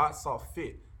 God saw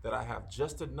fit that I have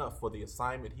just enough for the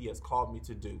assignment He has called me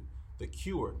to do. The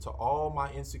cure to all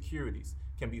my insecurities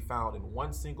can be found in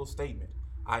one single statement.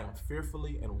 I am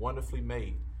fearfully and wonderfully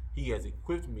made. He has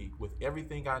equipped me with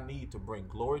everything I need to bring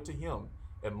glory to Him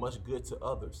and much good to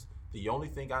others. The only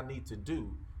thing I need to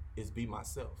do is be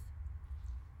myself.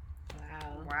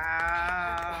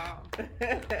 Wow.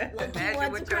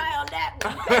 Imagine want to cry on that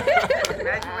one.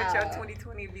 Imagine what your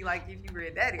 2020 would be like if you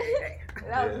read that every day.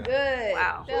 That was good.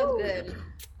 Wow. That was good.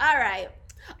 All right.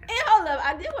 And hold up,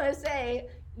 I did want to say,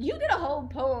 you did a whole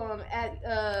poem at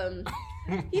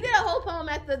he did a whole poem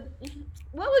at the,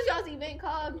 what was y'all's event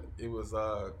called? It was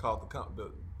called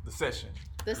the session.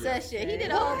 The session. He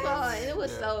did a whole poem and it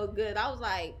was so good. I was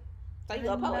like, so you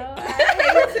a poet? I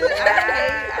hate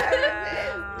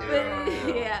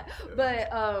it. Yeah.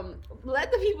 But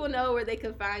let the people know where they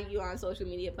can find you on social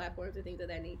media platforms and things of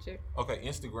that nature. Okay,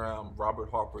 Instagram, Robert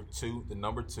Harper 2, the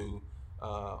number 2.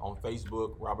 On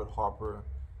Facebook, Robert Harper.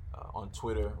 On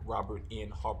Twitter, Robert N.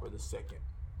 Harper II.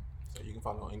 So you can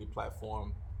follow me on any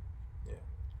platform. Yeah.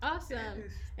 Awesome.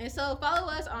 And so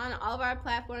follow us on all of our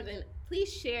platforms and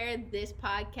please share this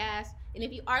podcast. And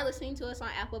if you are listening to us on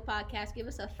Apple Podcasts, give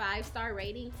us a 5-star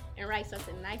rating and write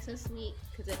something nice and sweet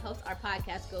because it helps our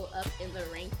podcast go up in the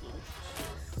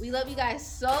rankings. We love you guys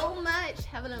so much.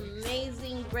 Have an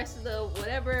amazing rest of the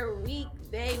whatever week,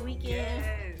 day, weekend.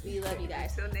 Yes. We love you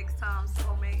guys. Until next time,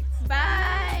 soulmates.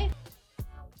 Bye.